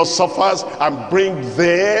philosophers, and bring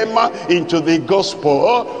them into the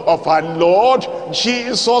gospel of our Lord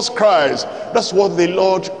Jesus Christ. That's what the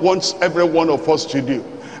Lord wants every one of us to do.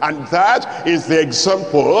 And that is the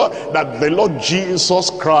example that the Lord Jesus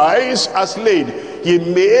Christ has laid. He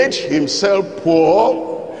made himself poor,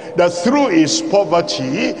 that through his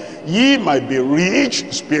poverty ye might be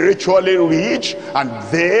rich, spiritually rich, and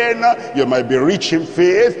then you might be rich in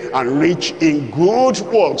faith and rich in good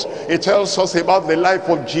works. It tells us about the life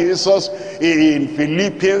of Jesus in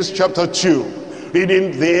Philippians chapter 2,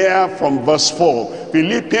 reading there from verse 4.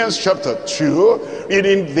 Philippians chapter 2,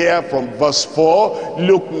 reading there from verse 4.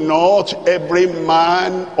 Look not every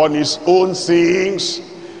man on his own things,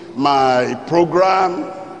 my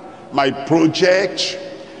program, my project,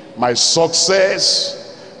 my success,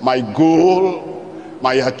 my goal,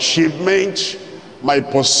 my achievement, my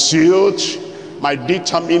pursuit, my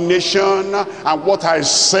determination, and what I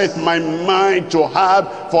set my mind to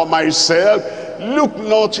have for myself. Look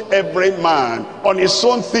not every man on his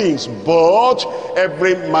own things, but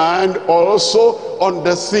every man also on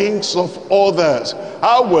the things of others.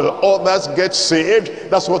 How will others get saved?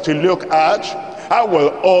 That's what we look at. How will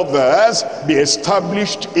others be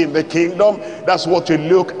established in the kingdom? That's what you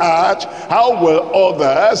look at. How will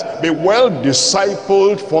others be well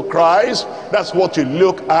discipled for Christ? That's what you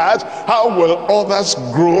look at. How will others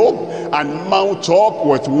grow and mount up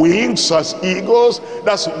with wings as eagles?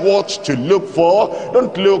 That's what to look for.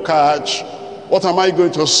 Don't look at, what am I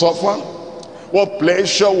going to suffer? What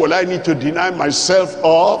pleasure will I need to deny myself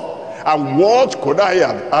of? And what could I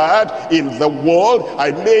have had in the world I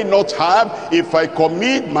may not have if I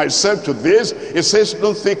commit myself to this? It says,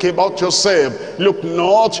 don't think about yourself. Look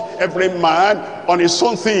not every man on his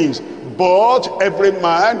own things, but every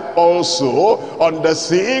man also on the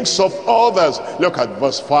things of others. Look at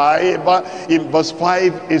verse 5. In verse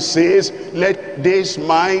 5 it says, let this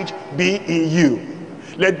mind be in you.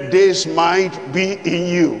 Let this mind be in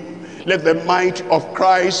you. Let the mind of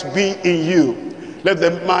Christ be in you. Let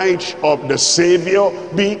the mind of the Savior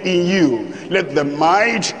be in you. Let the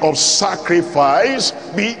mind of sacrifice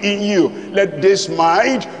be in you. Let this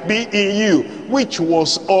mind be in you, which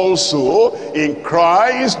was also in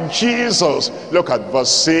Christ Jesus. Look at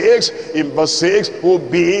verse 6. In verse 6, who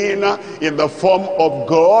being in the form of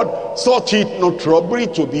God, thought it not robbery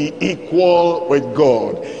to be equal with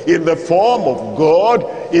God. In the form of God,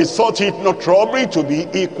 he thought it not robbery to be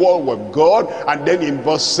equal with God. And then in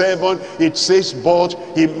verse 7, it says, but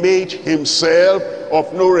he made himself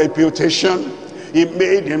of no reputation. He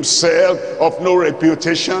made himself of no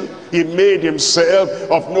reputation. He made himself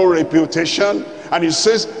of no reputation. And he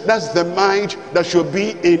says that's the mind that should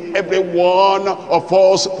be in every one of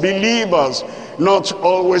us believers. Not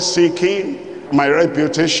always seeking my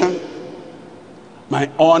reputation, my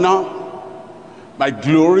honor, my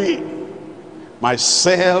glory, my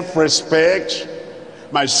self-respect,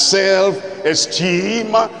 my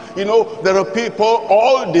self-esteem. You know, there are people,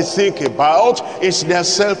 all they think about is their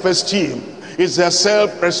self-esteem. It's their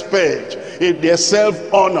self-respect, it's their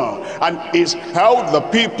self-honor, and it's how the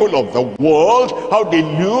people of the world, how they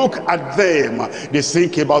look at them. They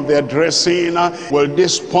think about their dressing. Will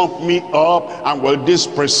this pump me up, and will this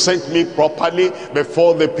present me properly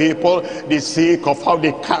before the people? They think of how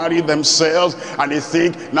they carry themselves, and they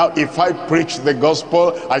think, now if I preach the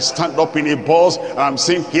gospel, I stand up in a bus and I'm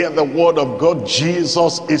saying, hear the word of God,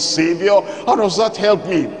 Jesus is Savior. How does that help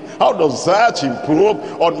me? How does that improve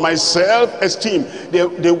on my self-esteem?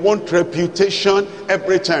 They want reputation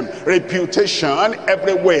every time, reputation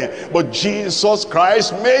everywhere. But Jesus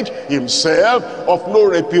Christ made himself of no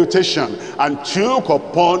reputation and took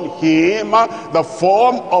upon him the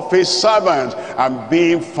form of a servant, and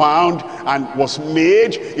being found, and was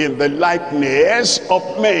made in the likeness of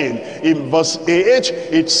men. In verse 8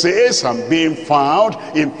 it says, and being found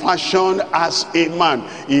in fashion as a man,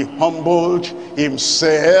 he humbled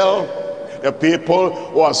himself. The people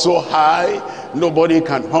who are so high, nobody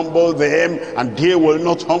can humble them, and they will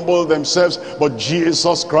not humble themselves. But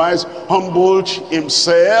Jesus Christ humbled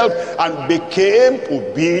himself and became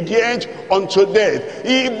obedient unto death,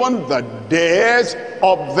 even the death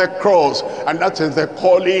of the cross. And that is the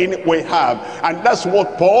calling we have. And that's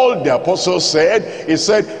what Paul the apostle said. He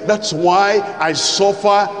said, that's why I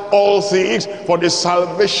suffer all things for the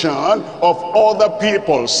salvation of other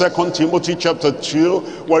people. 2 Timothy chapter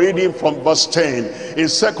 2, we're reading from verse 10. In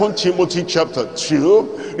 2 Timothy chapter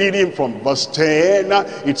 2, reading from verse 10,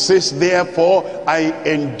 it says, therefore I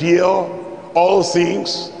endure all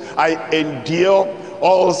things. I endure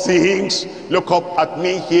all things. Look up at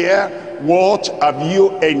me here. What have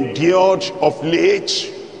you endured of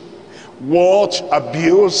late? What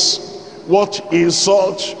abuse, what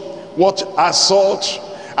insult, what assault,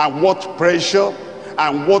 and what pressure,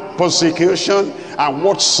 and what persecution, and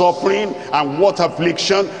what suffering, and what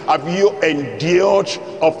affliction have you endured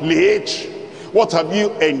of late? What have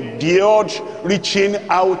you endured reaching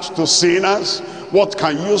out to sinners? What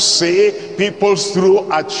can you say people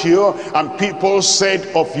threw at you, and people said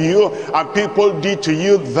of you, and people did to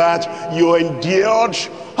you that you endured?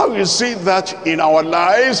 How you see that in our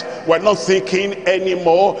lives? We're not thinking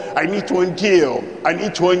anymore, I need to endure, I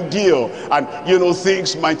need to endure. And you know,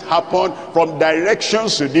 things might happen from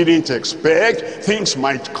directions you didn't expect. Things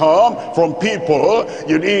might come from people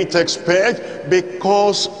you didn't expect,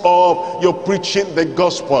 because of your preaching the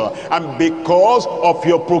gospel, and because of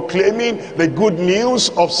your proclaiming the good news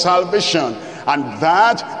of salvation. And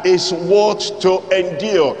that is what to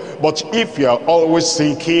endure. But if you're always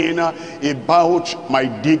thinking about my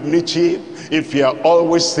dignity, if you're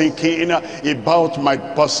always thinking about my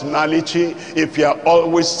personality, if you're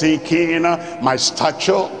always thinking my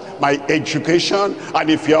stature, my education, and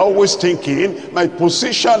if you're always thinking my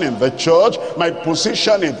position in the church, my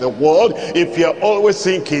position in the world, if you're always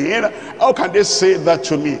thinking, how can they say that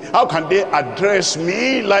to me? How can they address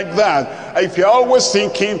me like that? If you're always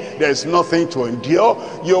thinking there's nothing to endure,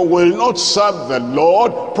 you will not serve the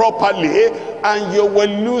Lord properly, and you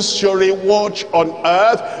will lose your reward on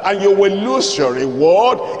earth, and you will lose your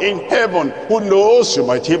reward in heaven. Who knows, you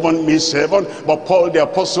might even miss heaven. But Paul the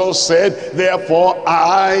apostle said, therefore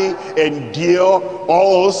I endure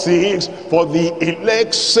all things for the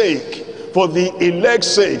elect's sake, for the elect's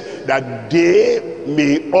sake, that they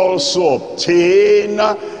may also obtain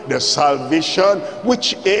the salvation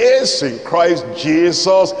which is in Christ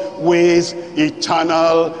Jesus with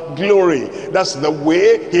eternal glory. That's the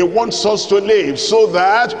way he wants us to live, so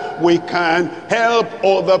that we can help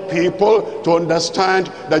other people to understand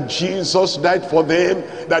that Jesus died for them,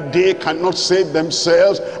 that they cannot save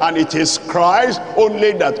themselves, and it is Christ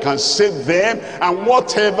only that can save them. And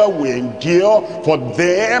whatever we endure for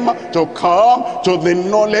them to come to the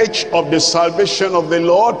knowledge of the salvation of the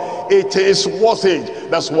Lord, it is worth it.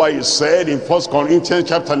 That's why he said in 1 Corinthians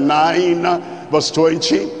chapter 9 verse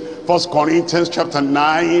 20, 1 Corinthians chapter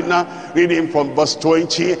 9, reading from verse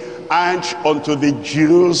 20, and unto the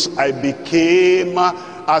Jews I became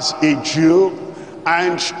as a Jew,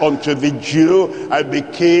 and unto the Jew I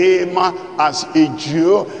became as a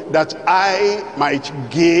Jew, that I might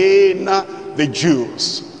gain the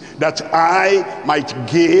Jews. That I might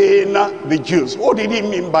gain the Jews. What did he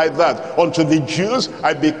mean by that? Unto the Jews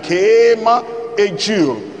I became a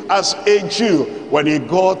Jew. As a Jew, when he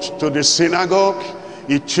got to the synagogue,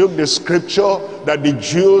 he took the scripture that the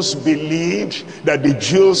Jews believed, that the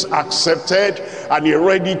Jews accepted, and he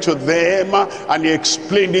read it to them, and he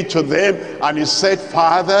explained it to them, and he said,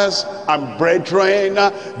 fathers and brethren,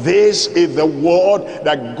 this is the word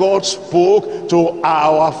that God spoke to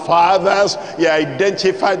our fathers. He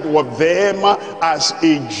identified with them as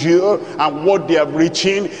a Jew, and what they have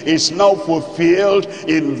written is now fulfilled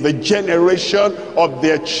in the generation of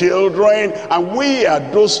their children, and we are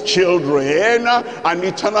those children, and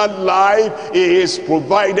eternal life is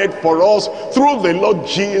provided for us through the Lord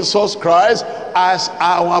Jesus Christ, as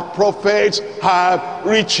our prophets have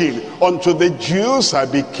written. Unto the Jews I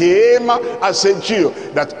became as a Jew,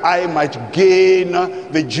 that I might gain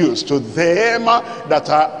the Jews. To them that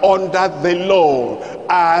are under the law,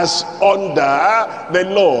 as under the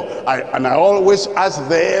law. And I always ask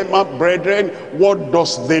them, brethren, what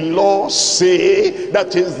does the law say?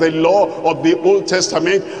 That is the law of the Old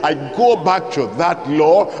Testament. I go back to that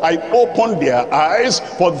law. I open their eyes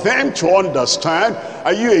for them to understand.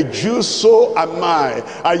 Are you a Jew? So am I.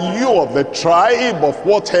 Are you of the tribe of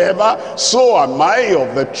whatever? So am I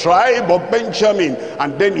of the tribe of Benjamin.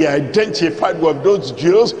 And then he identified with those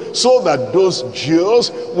Jews, so that those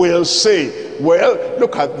Jews will say, well,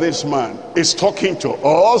 look at this man. He's talking to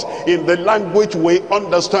us in the language we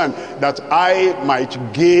understand, that I might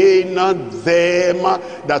gain them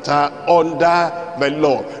that are under the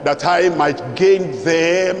law, that I might gain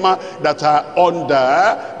them that are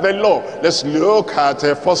under the law. Let's look at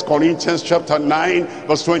 1 Corinthians chapter 9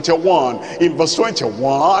 verse 21. In verse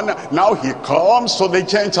 21, now he comes to the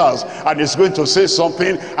Gentiles, and he's going to say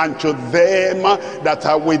something, and to them that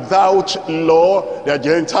are without law, the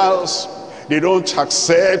Gentiles. They don't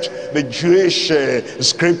accept the Jewish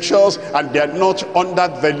scriptures, and they're not under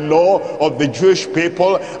the law of the Jewish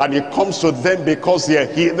people, and it comes to them because they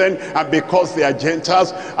are heathen and because they are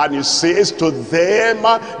Gentiles. And it says to them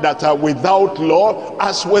that are without law,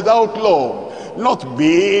 as without law. Not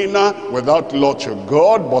being without law to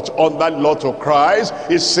God, but under law to Christ.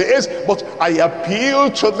 It says, but I appeal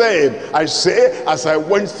to them. I say, as I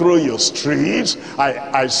went through your streets,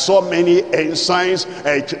 I saw many ensigns,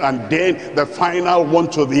 and then the final one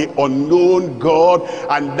to the unknown God.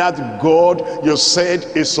 And that God you said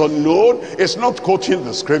is unknown. It's not quoting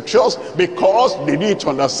the scriptures, because they didn't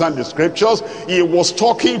understand the scriptures. He was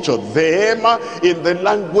talking to them in the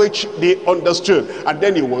language they understood. And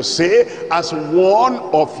then he will say, as one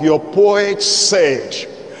of your poets said,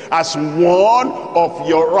 as one of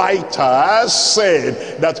your writers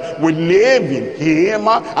said, that we live in him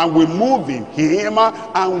and we move in him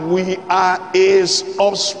and we are his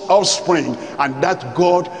offspring. And that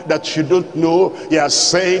God that you don't know, he has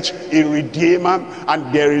sent a redeemer,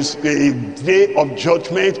 and there is a day of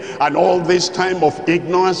judgment, and all this time of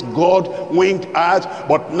ignorance God winked at,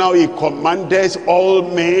 but now he commanded all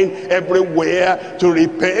men everywhere to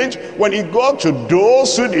repent. When he got to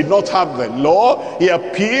those who did not have the law, he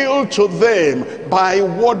appealed revealed to them by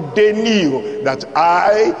what they knew, that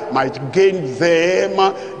I might gain them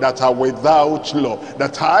that are without law,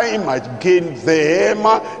 that I might gain them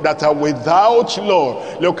that are without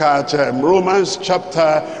law. Look at Romans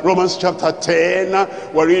chapter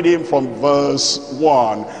 10. We're reading from verse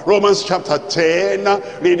 1. Romans chapter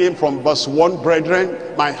 10, reading from verse 1. Brethren,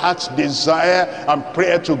 my heart's desire and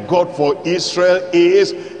prayer to God for Israel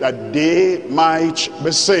is that they might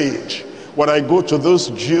be saved. When I go to those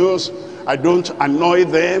Jews, I don't annoy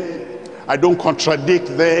them, I don't contradict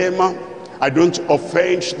them, I don't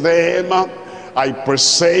offend them. I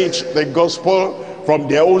present the gospel from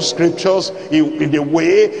their own scriptures in the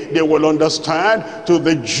way they will understand. To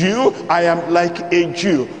the Jew, I am like a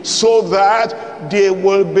Jew, so that they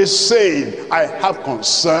will be saved. I have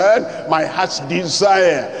concern, my heart's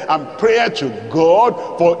desire and prayer to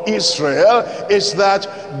God for Israel is that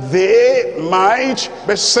they might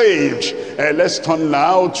be saved. Let's turn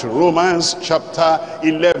now to Romans chapter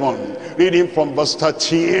 11, reading from verse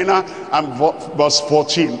 13 and verse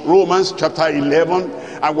 14. Romans chapter 11,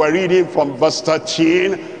 and we're reading from verse 13.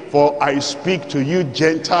 For I speak to you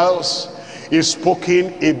Gentiles. He's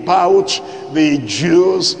spoken about the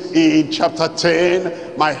Jews in chapter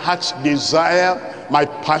 10. My heart's desire, my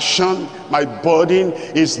passion, my burden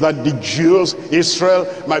is that the Jews, Israel,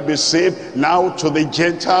 might be saved. Now to the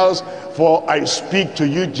Gentiles, for I speak to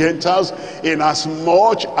you Gentiles,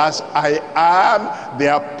 inasmuch as I am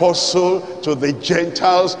the apostle to the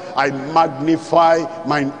Gentiles, I magnify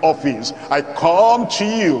mine office. I come to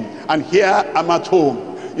you, and here I'm at home.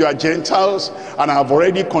 You are Gentiles, and I have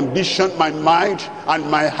already conditioned my mind and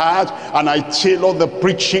my heart, and I tailor the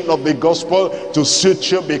preaching of the gospel to suit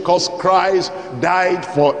you, because Christ died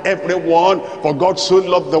for everyone. For God so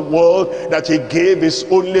loved the world that he gave his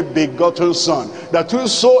only begotten Son, that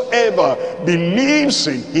whosoever believes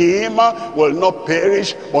in him will not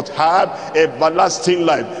perish but have everlasting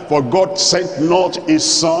life. For God sent not his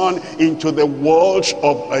Son into the world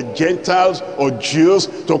of Gentiles or Jews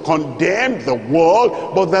to condemn the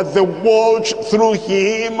world, but that the world through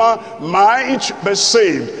him might be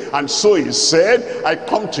saved. And so he said, I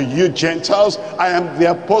come to you Gentiles, I am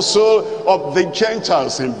the apostle of the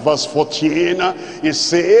Gentiles. In verse 14, he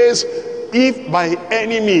says, if by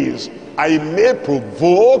any means I may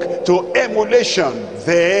provoke to emulation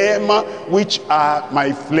them which are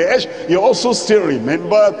my flesh. You also still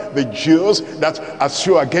remember the Jews, that as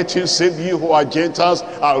you are getting saved, you who are Gentiles,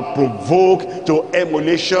 I'll provoke to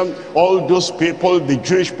emulation all those people, the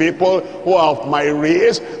Jewish people who are of my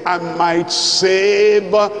race, and might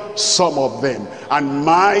save some of them. And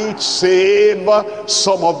might save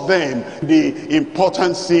some of them. The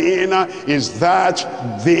important thing is that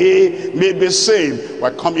they may be saved.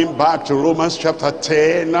 We're coming back to Romans chapter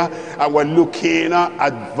 10, and we're looking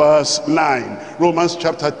at verse 9. Romans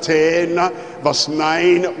chapter 10, verse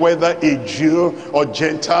 9, whether a Jew or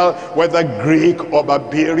Gentile, whether Greek or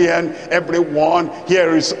barbarian, everyone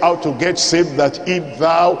here is out to get saved. That if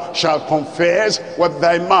thou shalt confess with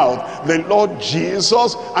thy mouth the Lord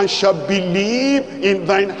Jesus, and shall believe in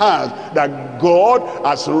thine heart that God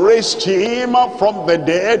has raised him from the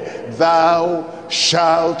dead, thou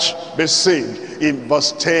shalt be saved. In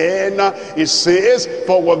verse 10, it says,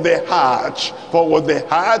 for with the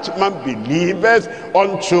heart man believeth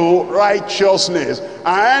unto righteousness,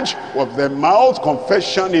 and with the mouth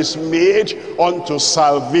confession is made unto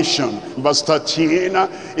salvation. Verse 13,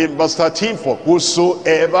 in verse 13, for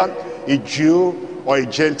whosoever, a Jew or a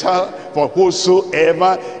Gentile, for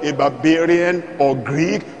whosoever, a barbarian or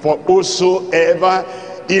Greek, for whosoever,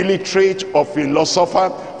 illiterate or philosopher,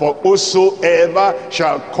 for whosoever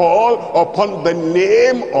shall call upon the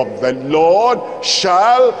name of the Lord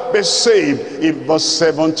shall be saved. In verse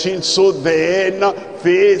 17, so then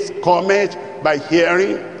faith cometh by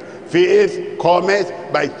hearing. Faith cometh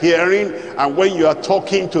by hearing. And when you are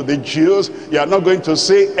talking to the Jews, you are not going to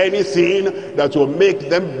say anything that will make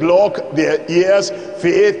them block their ears.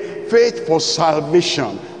 Faith for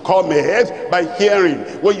salvation cometh by hearing.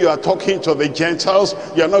 When you are talking to the Gentiles,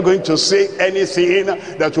 you are not going to say anything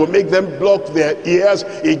that will make them block their ears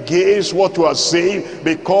against what you are saying,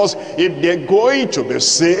 because if they're going to be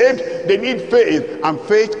saved, they need faith, and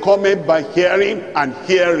faith cometh by hearing, and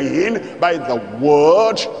hearing by the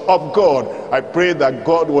word of God. I pray that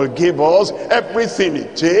God will give us everything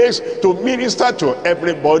it takes to minister to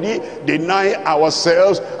everybody, deny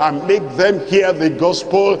ourselves, and make them hear the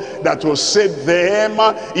gospel that will save them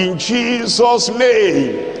in Jesus'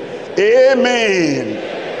 name.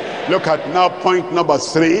 Amen. Look at now point number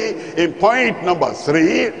 3. In point number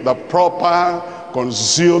 3, the proper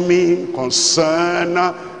consuming concern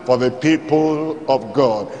for the people of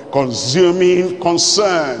God. Consuming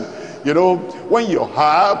concern. You know, when you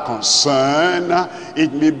have concern,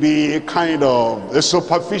 it may be kind of a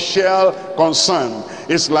superficial concern.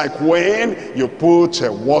 It's like when you put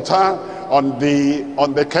water on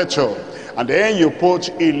the kettle, and then you put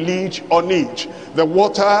a lid on it. The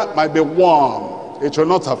water might be warm. It will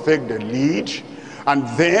not affect the lid. And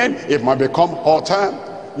then it might become hotter,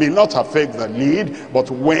 may not affect the lid. But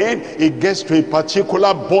when it gets to a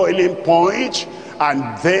particular boiling point,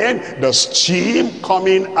 and then the steam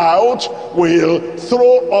coming out will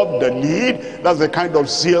throw up the lid. That's the kind of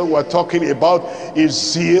zeal we're talking about. A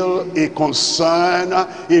zeal, a concern,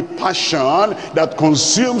 a passion that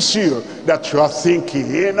consumes you, that you are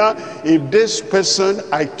thinking, if this person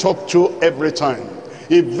I talk to every time,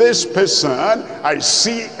 if this person I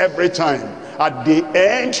see every time, at the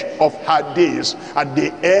end of her days, at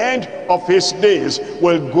the end of his days,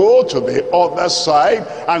 will go to the other side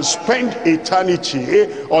and spend eternity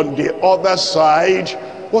on the other side.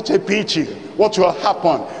 What a pity. What will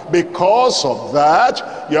happen? Because of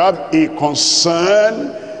that, you have a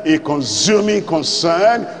concern, a consuming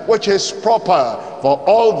concern, which is proper for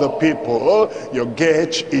all the people you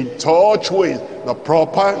get in touch with. The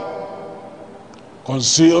proper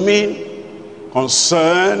consuming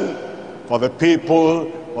concern for the people,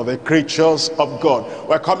 for the creatures of God.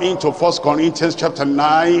 We're coming to 1 Corinthians chapter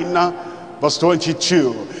 9, verse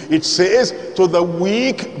 22. It says, to the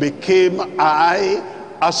weak became I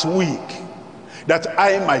as weak, that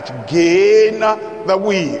I might gain the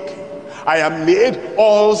weak. I am made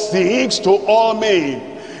all things to all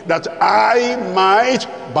men, that I might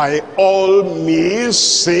by all means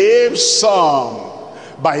save some.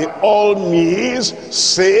 By all means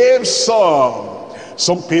save some.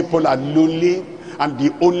 Some people are lonely, and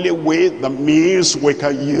the only way, the means we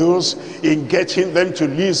can use in getting them to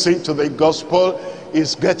listen to the gospel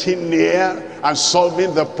is getting near and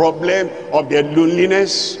solving the problem of their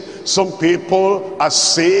loneliness. Some people are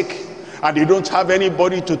sick and they don't have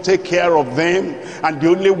anybody to take care of them, and the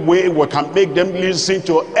only way we can make them listen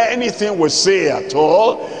to anything we say at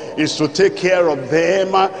all is to take care of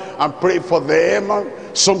them and pray for them.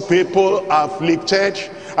 Some people are afflicted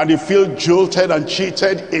and they feel jolted and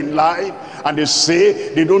cheated in life, and they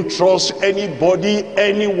say they don't trust anybody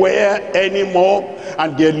anywhere anymore,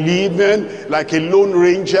 and they're living like a lone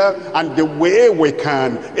ranger. And the way we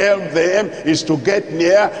can help them is to get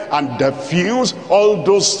near and diffuse all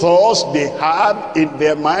those thoughts they have in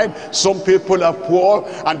their mind. Some people are poor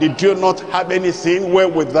and they do not have anything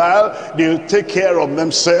wherewithal they'll take care of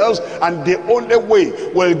themselves, and the only way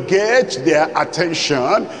we'll get their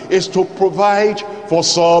attention is to provide for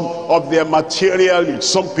some of their material needs.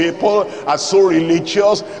 Some people are so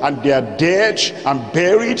religious and they are dead and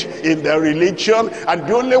buried in their religion, and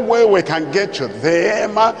the only way we can get to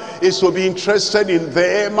them is to be interested in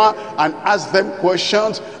them and ask them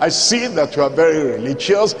questions. I see that you are very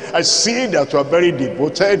religious. I see that you are very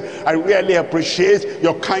devoted. I really appreciate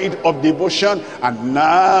your kind of devotion. And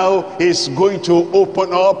now he's going to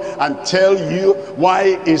open up and tell you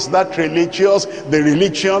why is that religious, the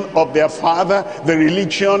religion of their father, the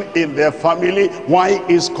religion in their family, why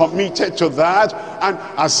is committed to that. And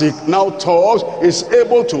as he now talks, he's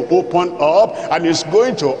able to open up and he's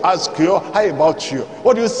going to ask you, how about you?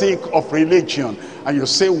 What do you think of religion? And you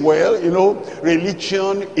say, well, you know,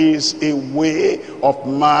 religion is a way of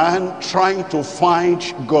man trying to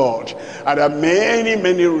find God. And there are many,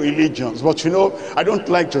 many religions. But you know, I don't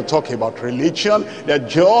like to talk about religion. They're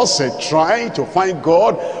just trying to find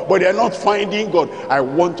God, but they're not finding God. I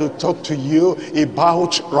want to talk to you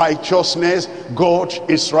about righteousness. God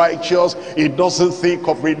is righteous. He doesn't think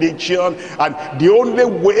of religion. And the only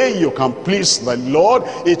way you can please the Lord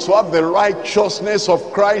is to have the righteousness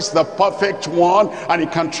of Christ, the perfect one, and he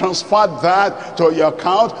can transfer that to your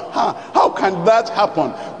account. How can that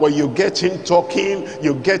happen? Well, you get him talking,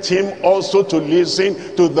 you get him also to listen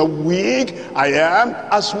to the weak. I am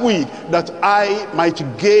as weak, that I might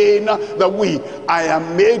gain the weak. I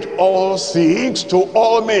am made all things to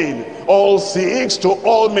all men. All things to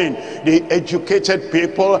all men. The educated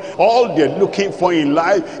people, all they're looking for in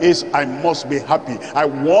life is, I must be happy. I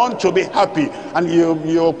want to be happy. And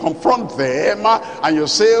you confront them and you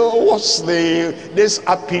say, oh, what's this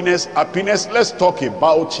happiness? Happiness, let's talk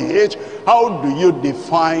about it. How do you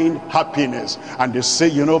define happiness? And they say,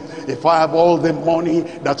 you know, if I have all the money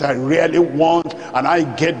that I really want, and I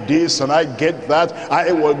get this and I get that,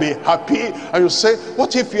 I will be happy. And you say,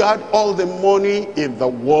 what if you had all the money in the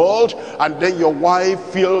world, and then your wife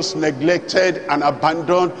feels neglected and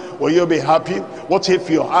abandoned? Will you be happy? What if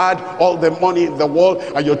you had all the money in the world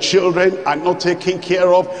and your children are not taken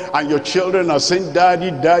care of, and your children are saying,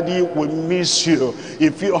 Daddy, Daddy, we miss you?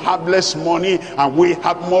 If you have less money and we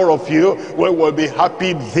have more of you, we will be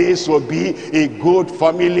happy. This will be a good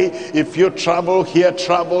family. If you travel here,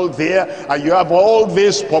 travel there, and you have all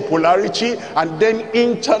this popularity, and then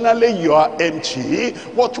internally you are empty,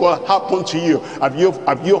 what will happen to you? Have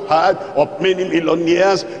you heard of many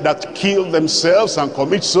millionaires that kill themselves and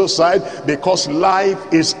commit suicide because life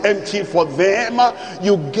is empty for them?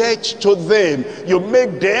 You get to them, you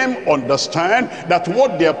make them understand that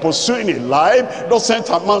what they are pursuing in life doesn't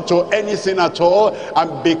amount to anything at all.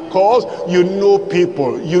 And because you know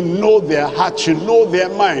people, you know their heart, you know their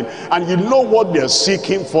mind, and you know what they're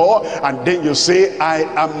seeking for, and then you say, I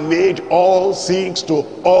am made all things to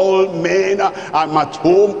all men. I'm at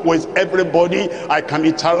home with everybody. I can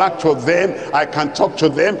interact with them. I can talk to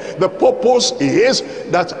them. The purpose is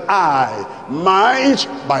that I might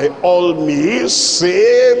by all means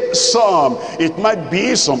save some. It might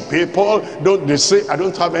be some people, they say, I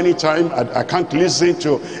don't have any time, I can't listen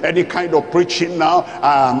to any kind of preaching now,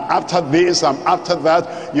 after this, after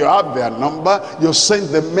that. You have their number, you send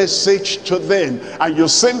the message to them, and you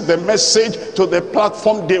send the message to the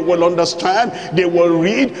platform. They will understand, they will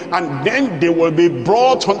read, and then they will be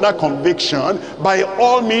brought under conviction. By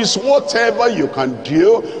all means, whatever you can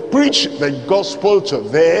do, preach the gospel to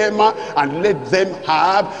them, and let them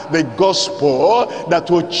have the gospel that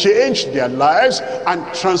will change their lives and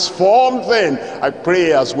transform them. I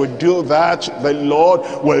pray as we do that, the Lord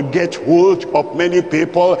will get hold of many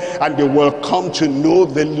people, and they will come to know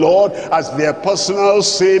the Lord as their personal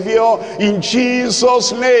Savior, in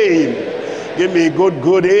Jesus' name. Give me a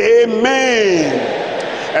good amen.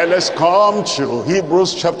 And let's come to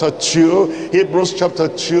Hebrews chapter 2. Hebrews chapter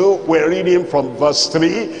 2, we're reading from verse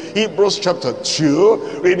 3. Hebrews chapter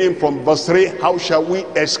 2, reading from verse 3. How shall we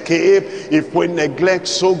escape if we neglect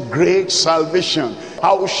so great salvation?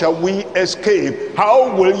 How shall we escape?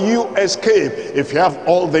 How will you escape if you have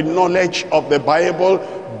all the knowledge of the Bible,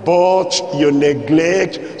 but you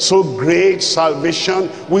neglect so great salvation,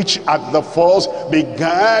 which at the first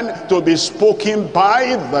began to be spoken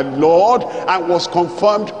by the Lord, and was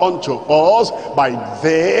confirmed unto us by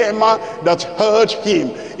them that heard him?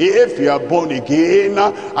 If you are born again,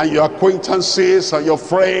 and your acquaintances and your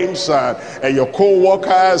friends and your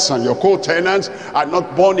co-workers and your co-tenants are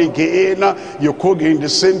not born again, you cook in the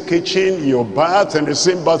same kitchen, you bath in the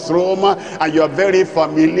same bathroom, and you are very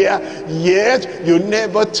familiar, yet you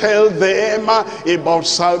never tell them about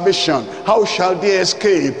salvation. How shall they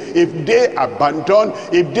escape if they abandon,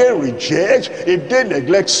 if they reject, if they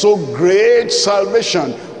neglect so great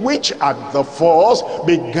salvation, which at the first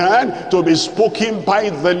began to be spoken by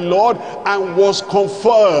the Lord, and was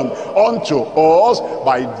confirmed unto us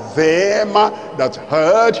by them that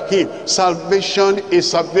heard him? Salvation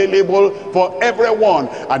is available for everyone,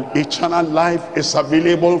 and eternal life is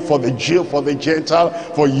available for the Jew, for the Gentile,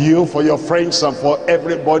 for you, for your friends, and for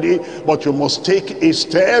everybody. But you must take a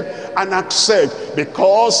step and accept,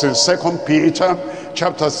 because in 2 Peter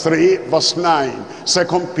chapter 3 verse 9,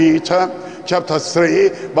 2 Peter chapter 3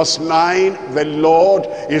 verse 9, the Lord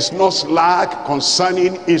is not slack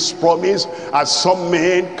concerning his promise, as some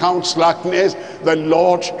men count slackness. The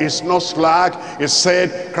Lord is not slack. He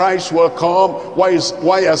said Christ will come.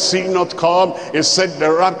 Why has he not come? He said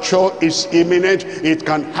the rapture is imminent. It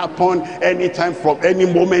can happen anytime, from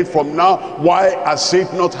any moment from now. Why has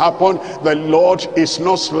it not happened? The Lord is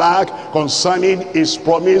not slack concerning his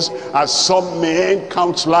promise, as some men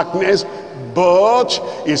count slackness,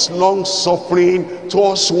 but is long-suffering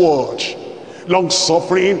towards what?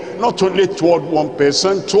 Long-suffering, not only toward one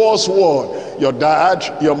person, towards what? Your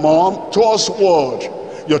dad, your mom, towards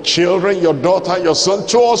what? Your children, your daughter, your son,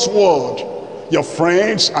 towards what? Your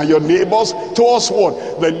friends and your neighbors, towards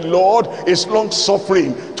what? The Lord is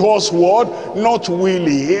long-suffering towards what? Not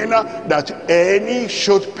willing that any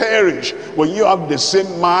should perish. When you have the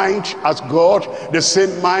same mind as God, the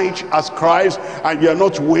same mind as Christ, and you're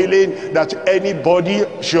not willing that anybody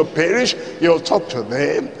should perish, you'll talk to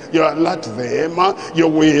them, you alert them, you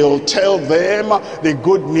will tell them the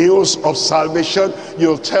good news of salvation.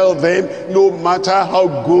 You'll tell them, no matter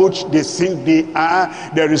how good they think they are,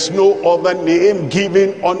 there is no other name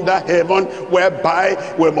given under heaven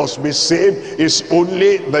whereby we must be saved. It's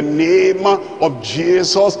only the name of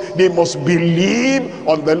Jesus. They must believe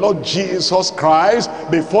on the Lord Jesus Christ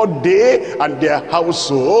before they and their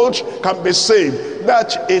household can be saved.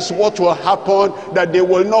 That is what will happen, that they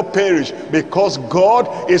will not perish, because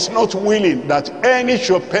God is not willing that any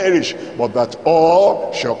should perish, but that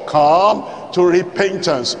all shall come to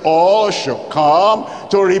repentance. All shall come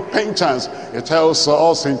to repentance. It tells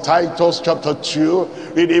us in Titus chapter 2,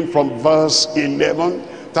 reading from verse 11.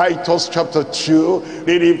 Titus chapter 2,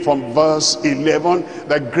 reading from verse 11.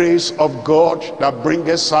 The grace of God that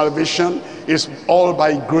bringeth salvation is all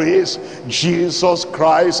by grace. Jesus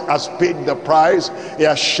Christ has paid the price. He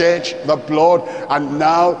has shed the blood, and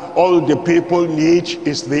now all the people need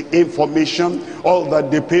is the information. All that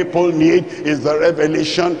the people need is the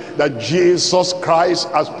revelation that Jesus Christ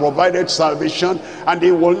has provided salvation, and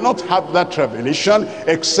they will not have that revelation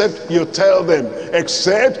except you tell them,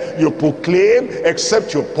 except you proclaim,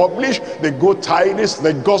 except you publish the good tidings,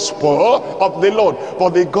 the gospel of the Lord. For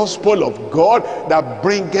the gospel of God that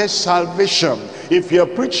bringeth salvation. If you're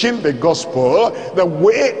preaching the gospel, the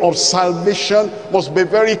way of salvation must be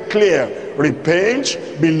very clear. Repent,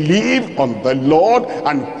 believe on the Lord,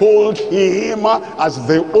 and hold him as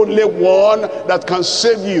the only one that can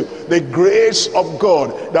save you. The grace of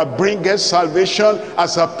God that bringeth salvation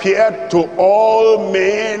has appeared to all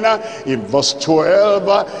men. In verse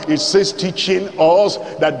 12, it says, teaching us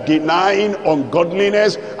that denying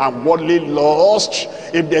ungodliness and worldly lust,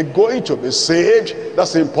 if they're going to be saved,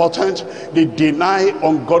 that's important. They deny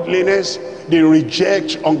ungodliness, they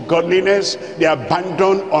reject ungodliness, they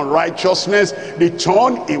abandon unrighteousness, they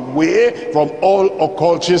turn away from all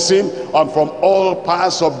occultism and from all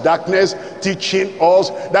paths of darkness, teaching us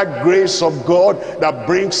that grace of God that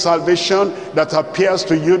brings salvation, that appears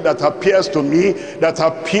to you, that appears to me, that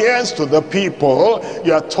appears to the people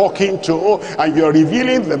you are talking to, and you are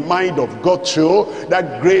revealing the mind of God to.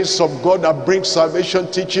 That grace of God that brings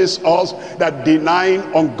salvation teaches us that denying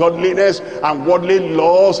ungodliness and worldly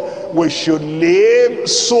laws, we should live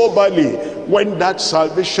soberly. When that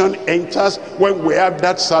salvation enters, when we have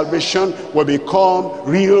that salvation, we become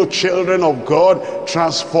real children of God,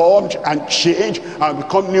 transformed and changed and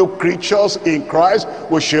become new creatures in Christ.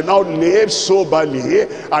 We should now live soberly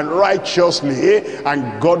and righteously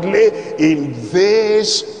and godly in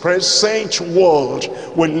this present world.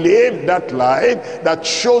 We live that life that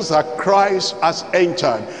shows that Christ has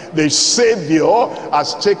entered. The Savior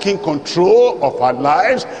has taken control of our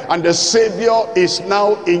lives, and the Savior is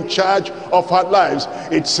now in charge of our lives.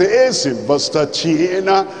 It says in verse 13,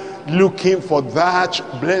 looking for that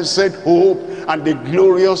blessed hope and the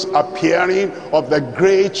glorious appearing of the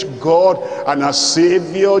great God and our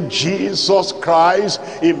Savior Jesus Christ.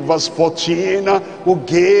 In verse 14, who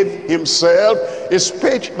gave himself, is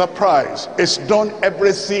paid the price, is done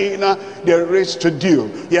everything there is to do.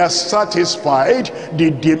 He has satisfied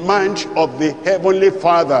the demand of the Heavenly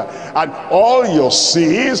Father, and all your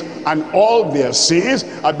sins and all their sins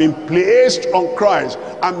have been placed on Christ.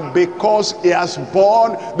 And because he has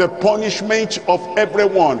borne the punishment of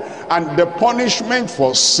everyone, and the punishment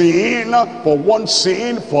for sin, for one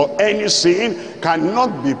sin, for any sin,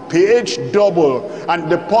 cannot be paid double,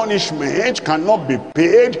 and the punishment cannot be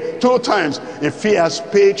paid 2 times. If he has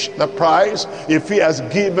paid the price, if he has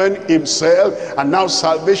given himself, and now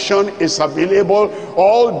salvation is available,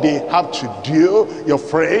 all they have to do, your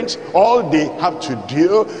friends, all they have to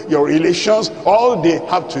do, your relations, all they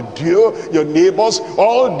have to do, your neighbors,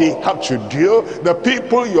 all they have to do, the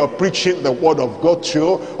people you are preaching the word of God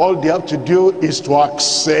to, all they have to do is to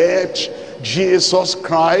accept Jesus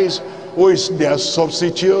Christ, who is their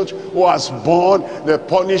substitute, who has borne the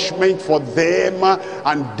punishment for them.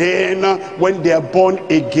 And then when they are born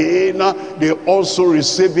again, they also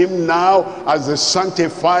receive him now as the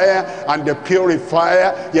sanctifier and the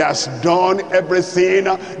purifier. He has done everything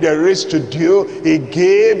there is to do. He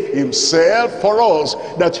gave himself for us,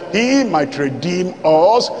 that he might redeem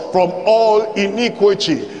us from all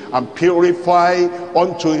iniquity, and purify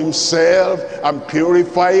unto himself, and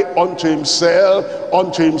purify unto himself,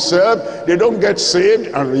 unto himself. They don't get saved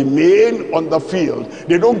and remain on the field.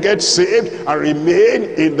 They don't get saved and remain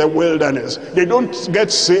in the wilderness. They don't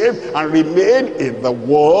get saved and remain in the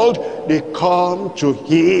world. They come to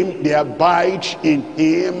him, they abide in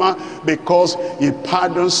him, because he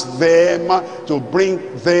pardons them to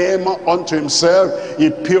bring them unto himself. He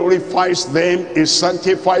purifies them, he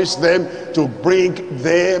sanctifies them to bring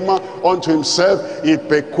them unto himself. A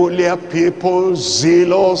peculiar people,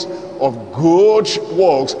 zealous of good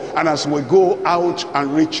works. And as we go out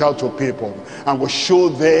and reach out to people, and we show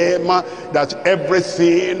them that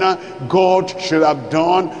everything God should have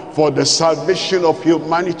done for the salvation of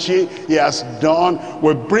humanity, he has done,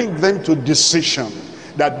 we bring them to decision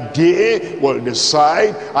that they will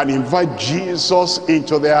decide and invite Jesus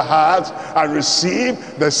into their hearts and receive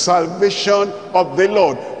the salvation of the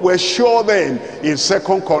Lord. We're sure then in 2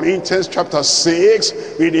 Corinthians chapter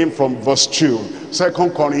 6, reading from verse 2. 2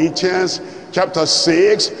 Corinthians chapter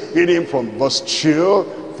 6, reading from verse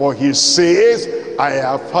 2. For he says, I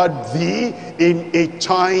have heard thee in a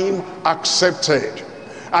time accepted,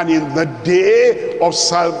 and in the day of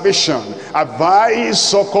salvation have I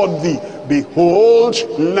succored thee. Behold,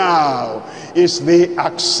 now is the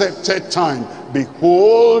accepted time.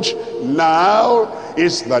 Behold, now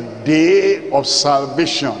is the day of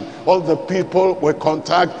salvation. All the people we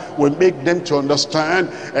contact will make them to understand.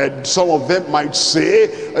 Some of them might say,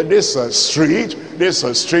 this is a street, this is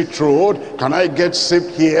a straight road. Can I get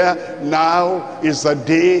saved here? Now is the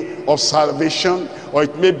day of salvation. Or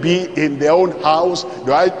it may be in their own house.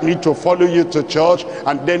 Do I need to follow you to church?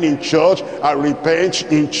 And then in church, I'll repent.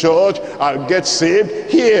 In church, I'll get saved.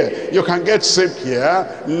 Here, you can get saved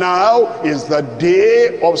here. Now is the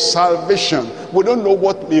day of salvation. We don't know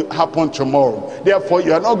what may happen tomorrow. Therefore,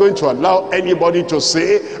 you are not going to allow anybody to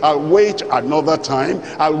say, I'll wait another time.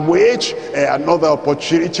 I'll wait another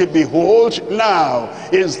opportunity. Behold, now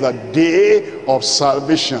is the day of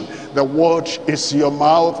salvation. The word is your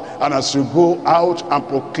mouth, and as you go out and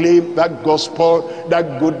proclaim that gospel,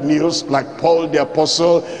 that good news, like Paul the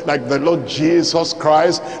apostle, like the Lord Jesus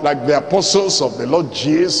Christ, like the apostles of the Lord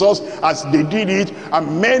Jesus, as they did it,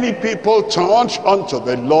 and many people turned unto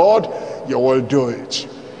the Lord, you will do it.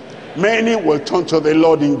 Many will turn to the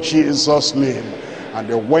Lord in Jesus' name. And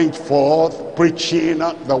they went forth preaching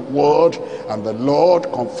the word, and the Lord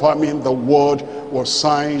confirming the word with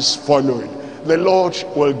signs following. The Lord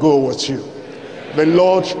will go with you. The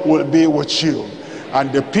Lord will be with you.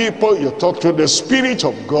 And the people you talk to, the Spirit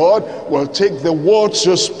of God will take the words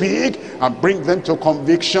you speak and bring them to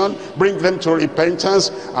conviction, bring them to repentance,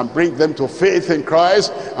 and bring them to faith in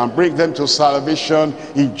Christ, and bring them to salvation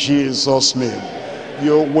in Jesus' name.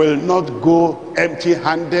 You will not go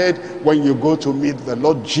empty-handed when you go to meet the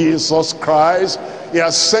Lord Jesus Christ. He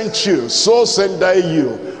has sent you, so send I you.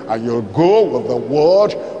 And you'll go with the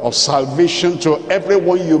word of salvation to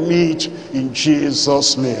everyone you meet in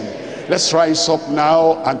Jesus' name. Let's rise up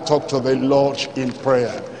now and talk to the Lord in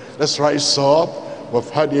prayer. Let's rise up. We've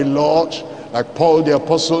had a lot, like Paul the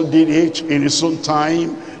apostle did it in his own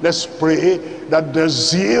time. Let's pray that the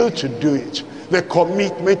zeal to do it, the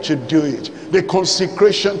commitment to do it, the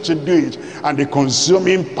consecration to do it, and the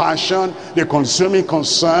consuming passion, the consuming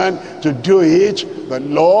concern to do it, the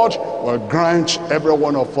Lord will grant every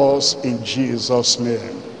one of us in Jesus'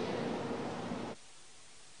 name.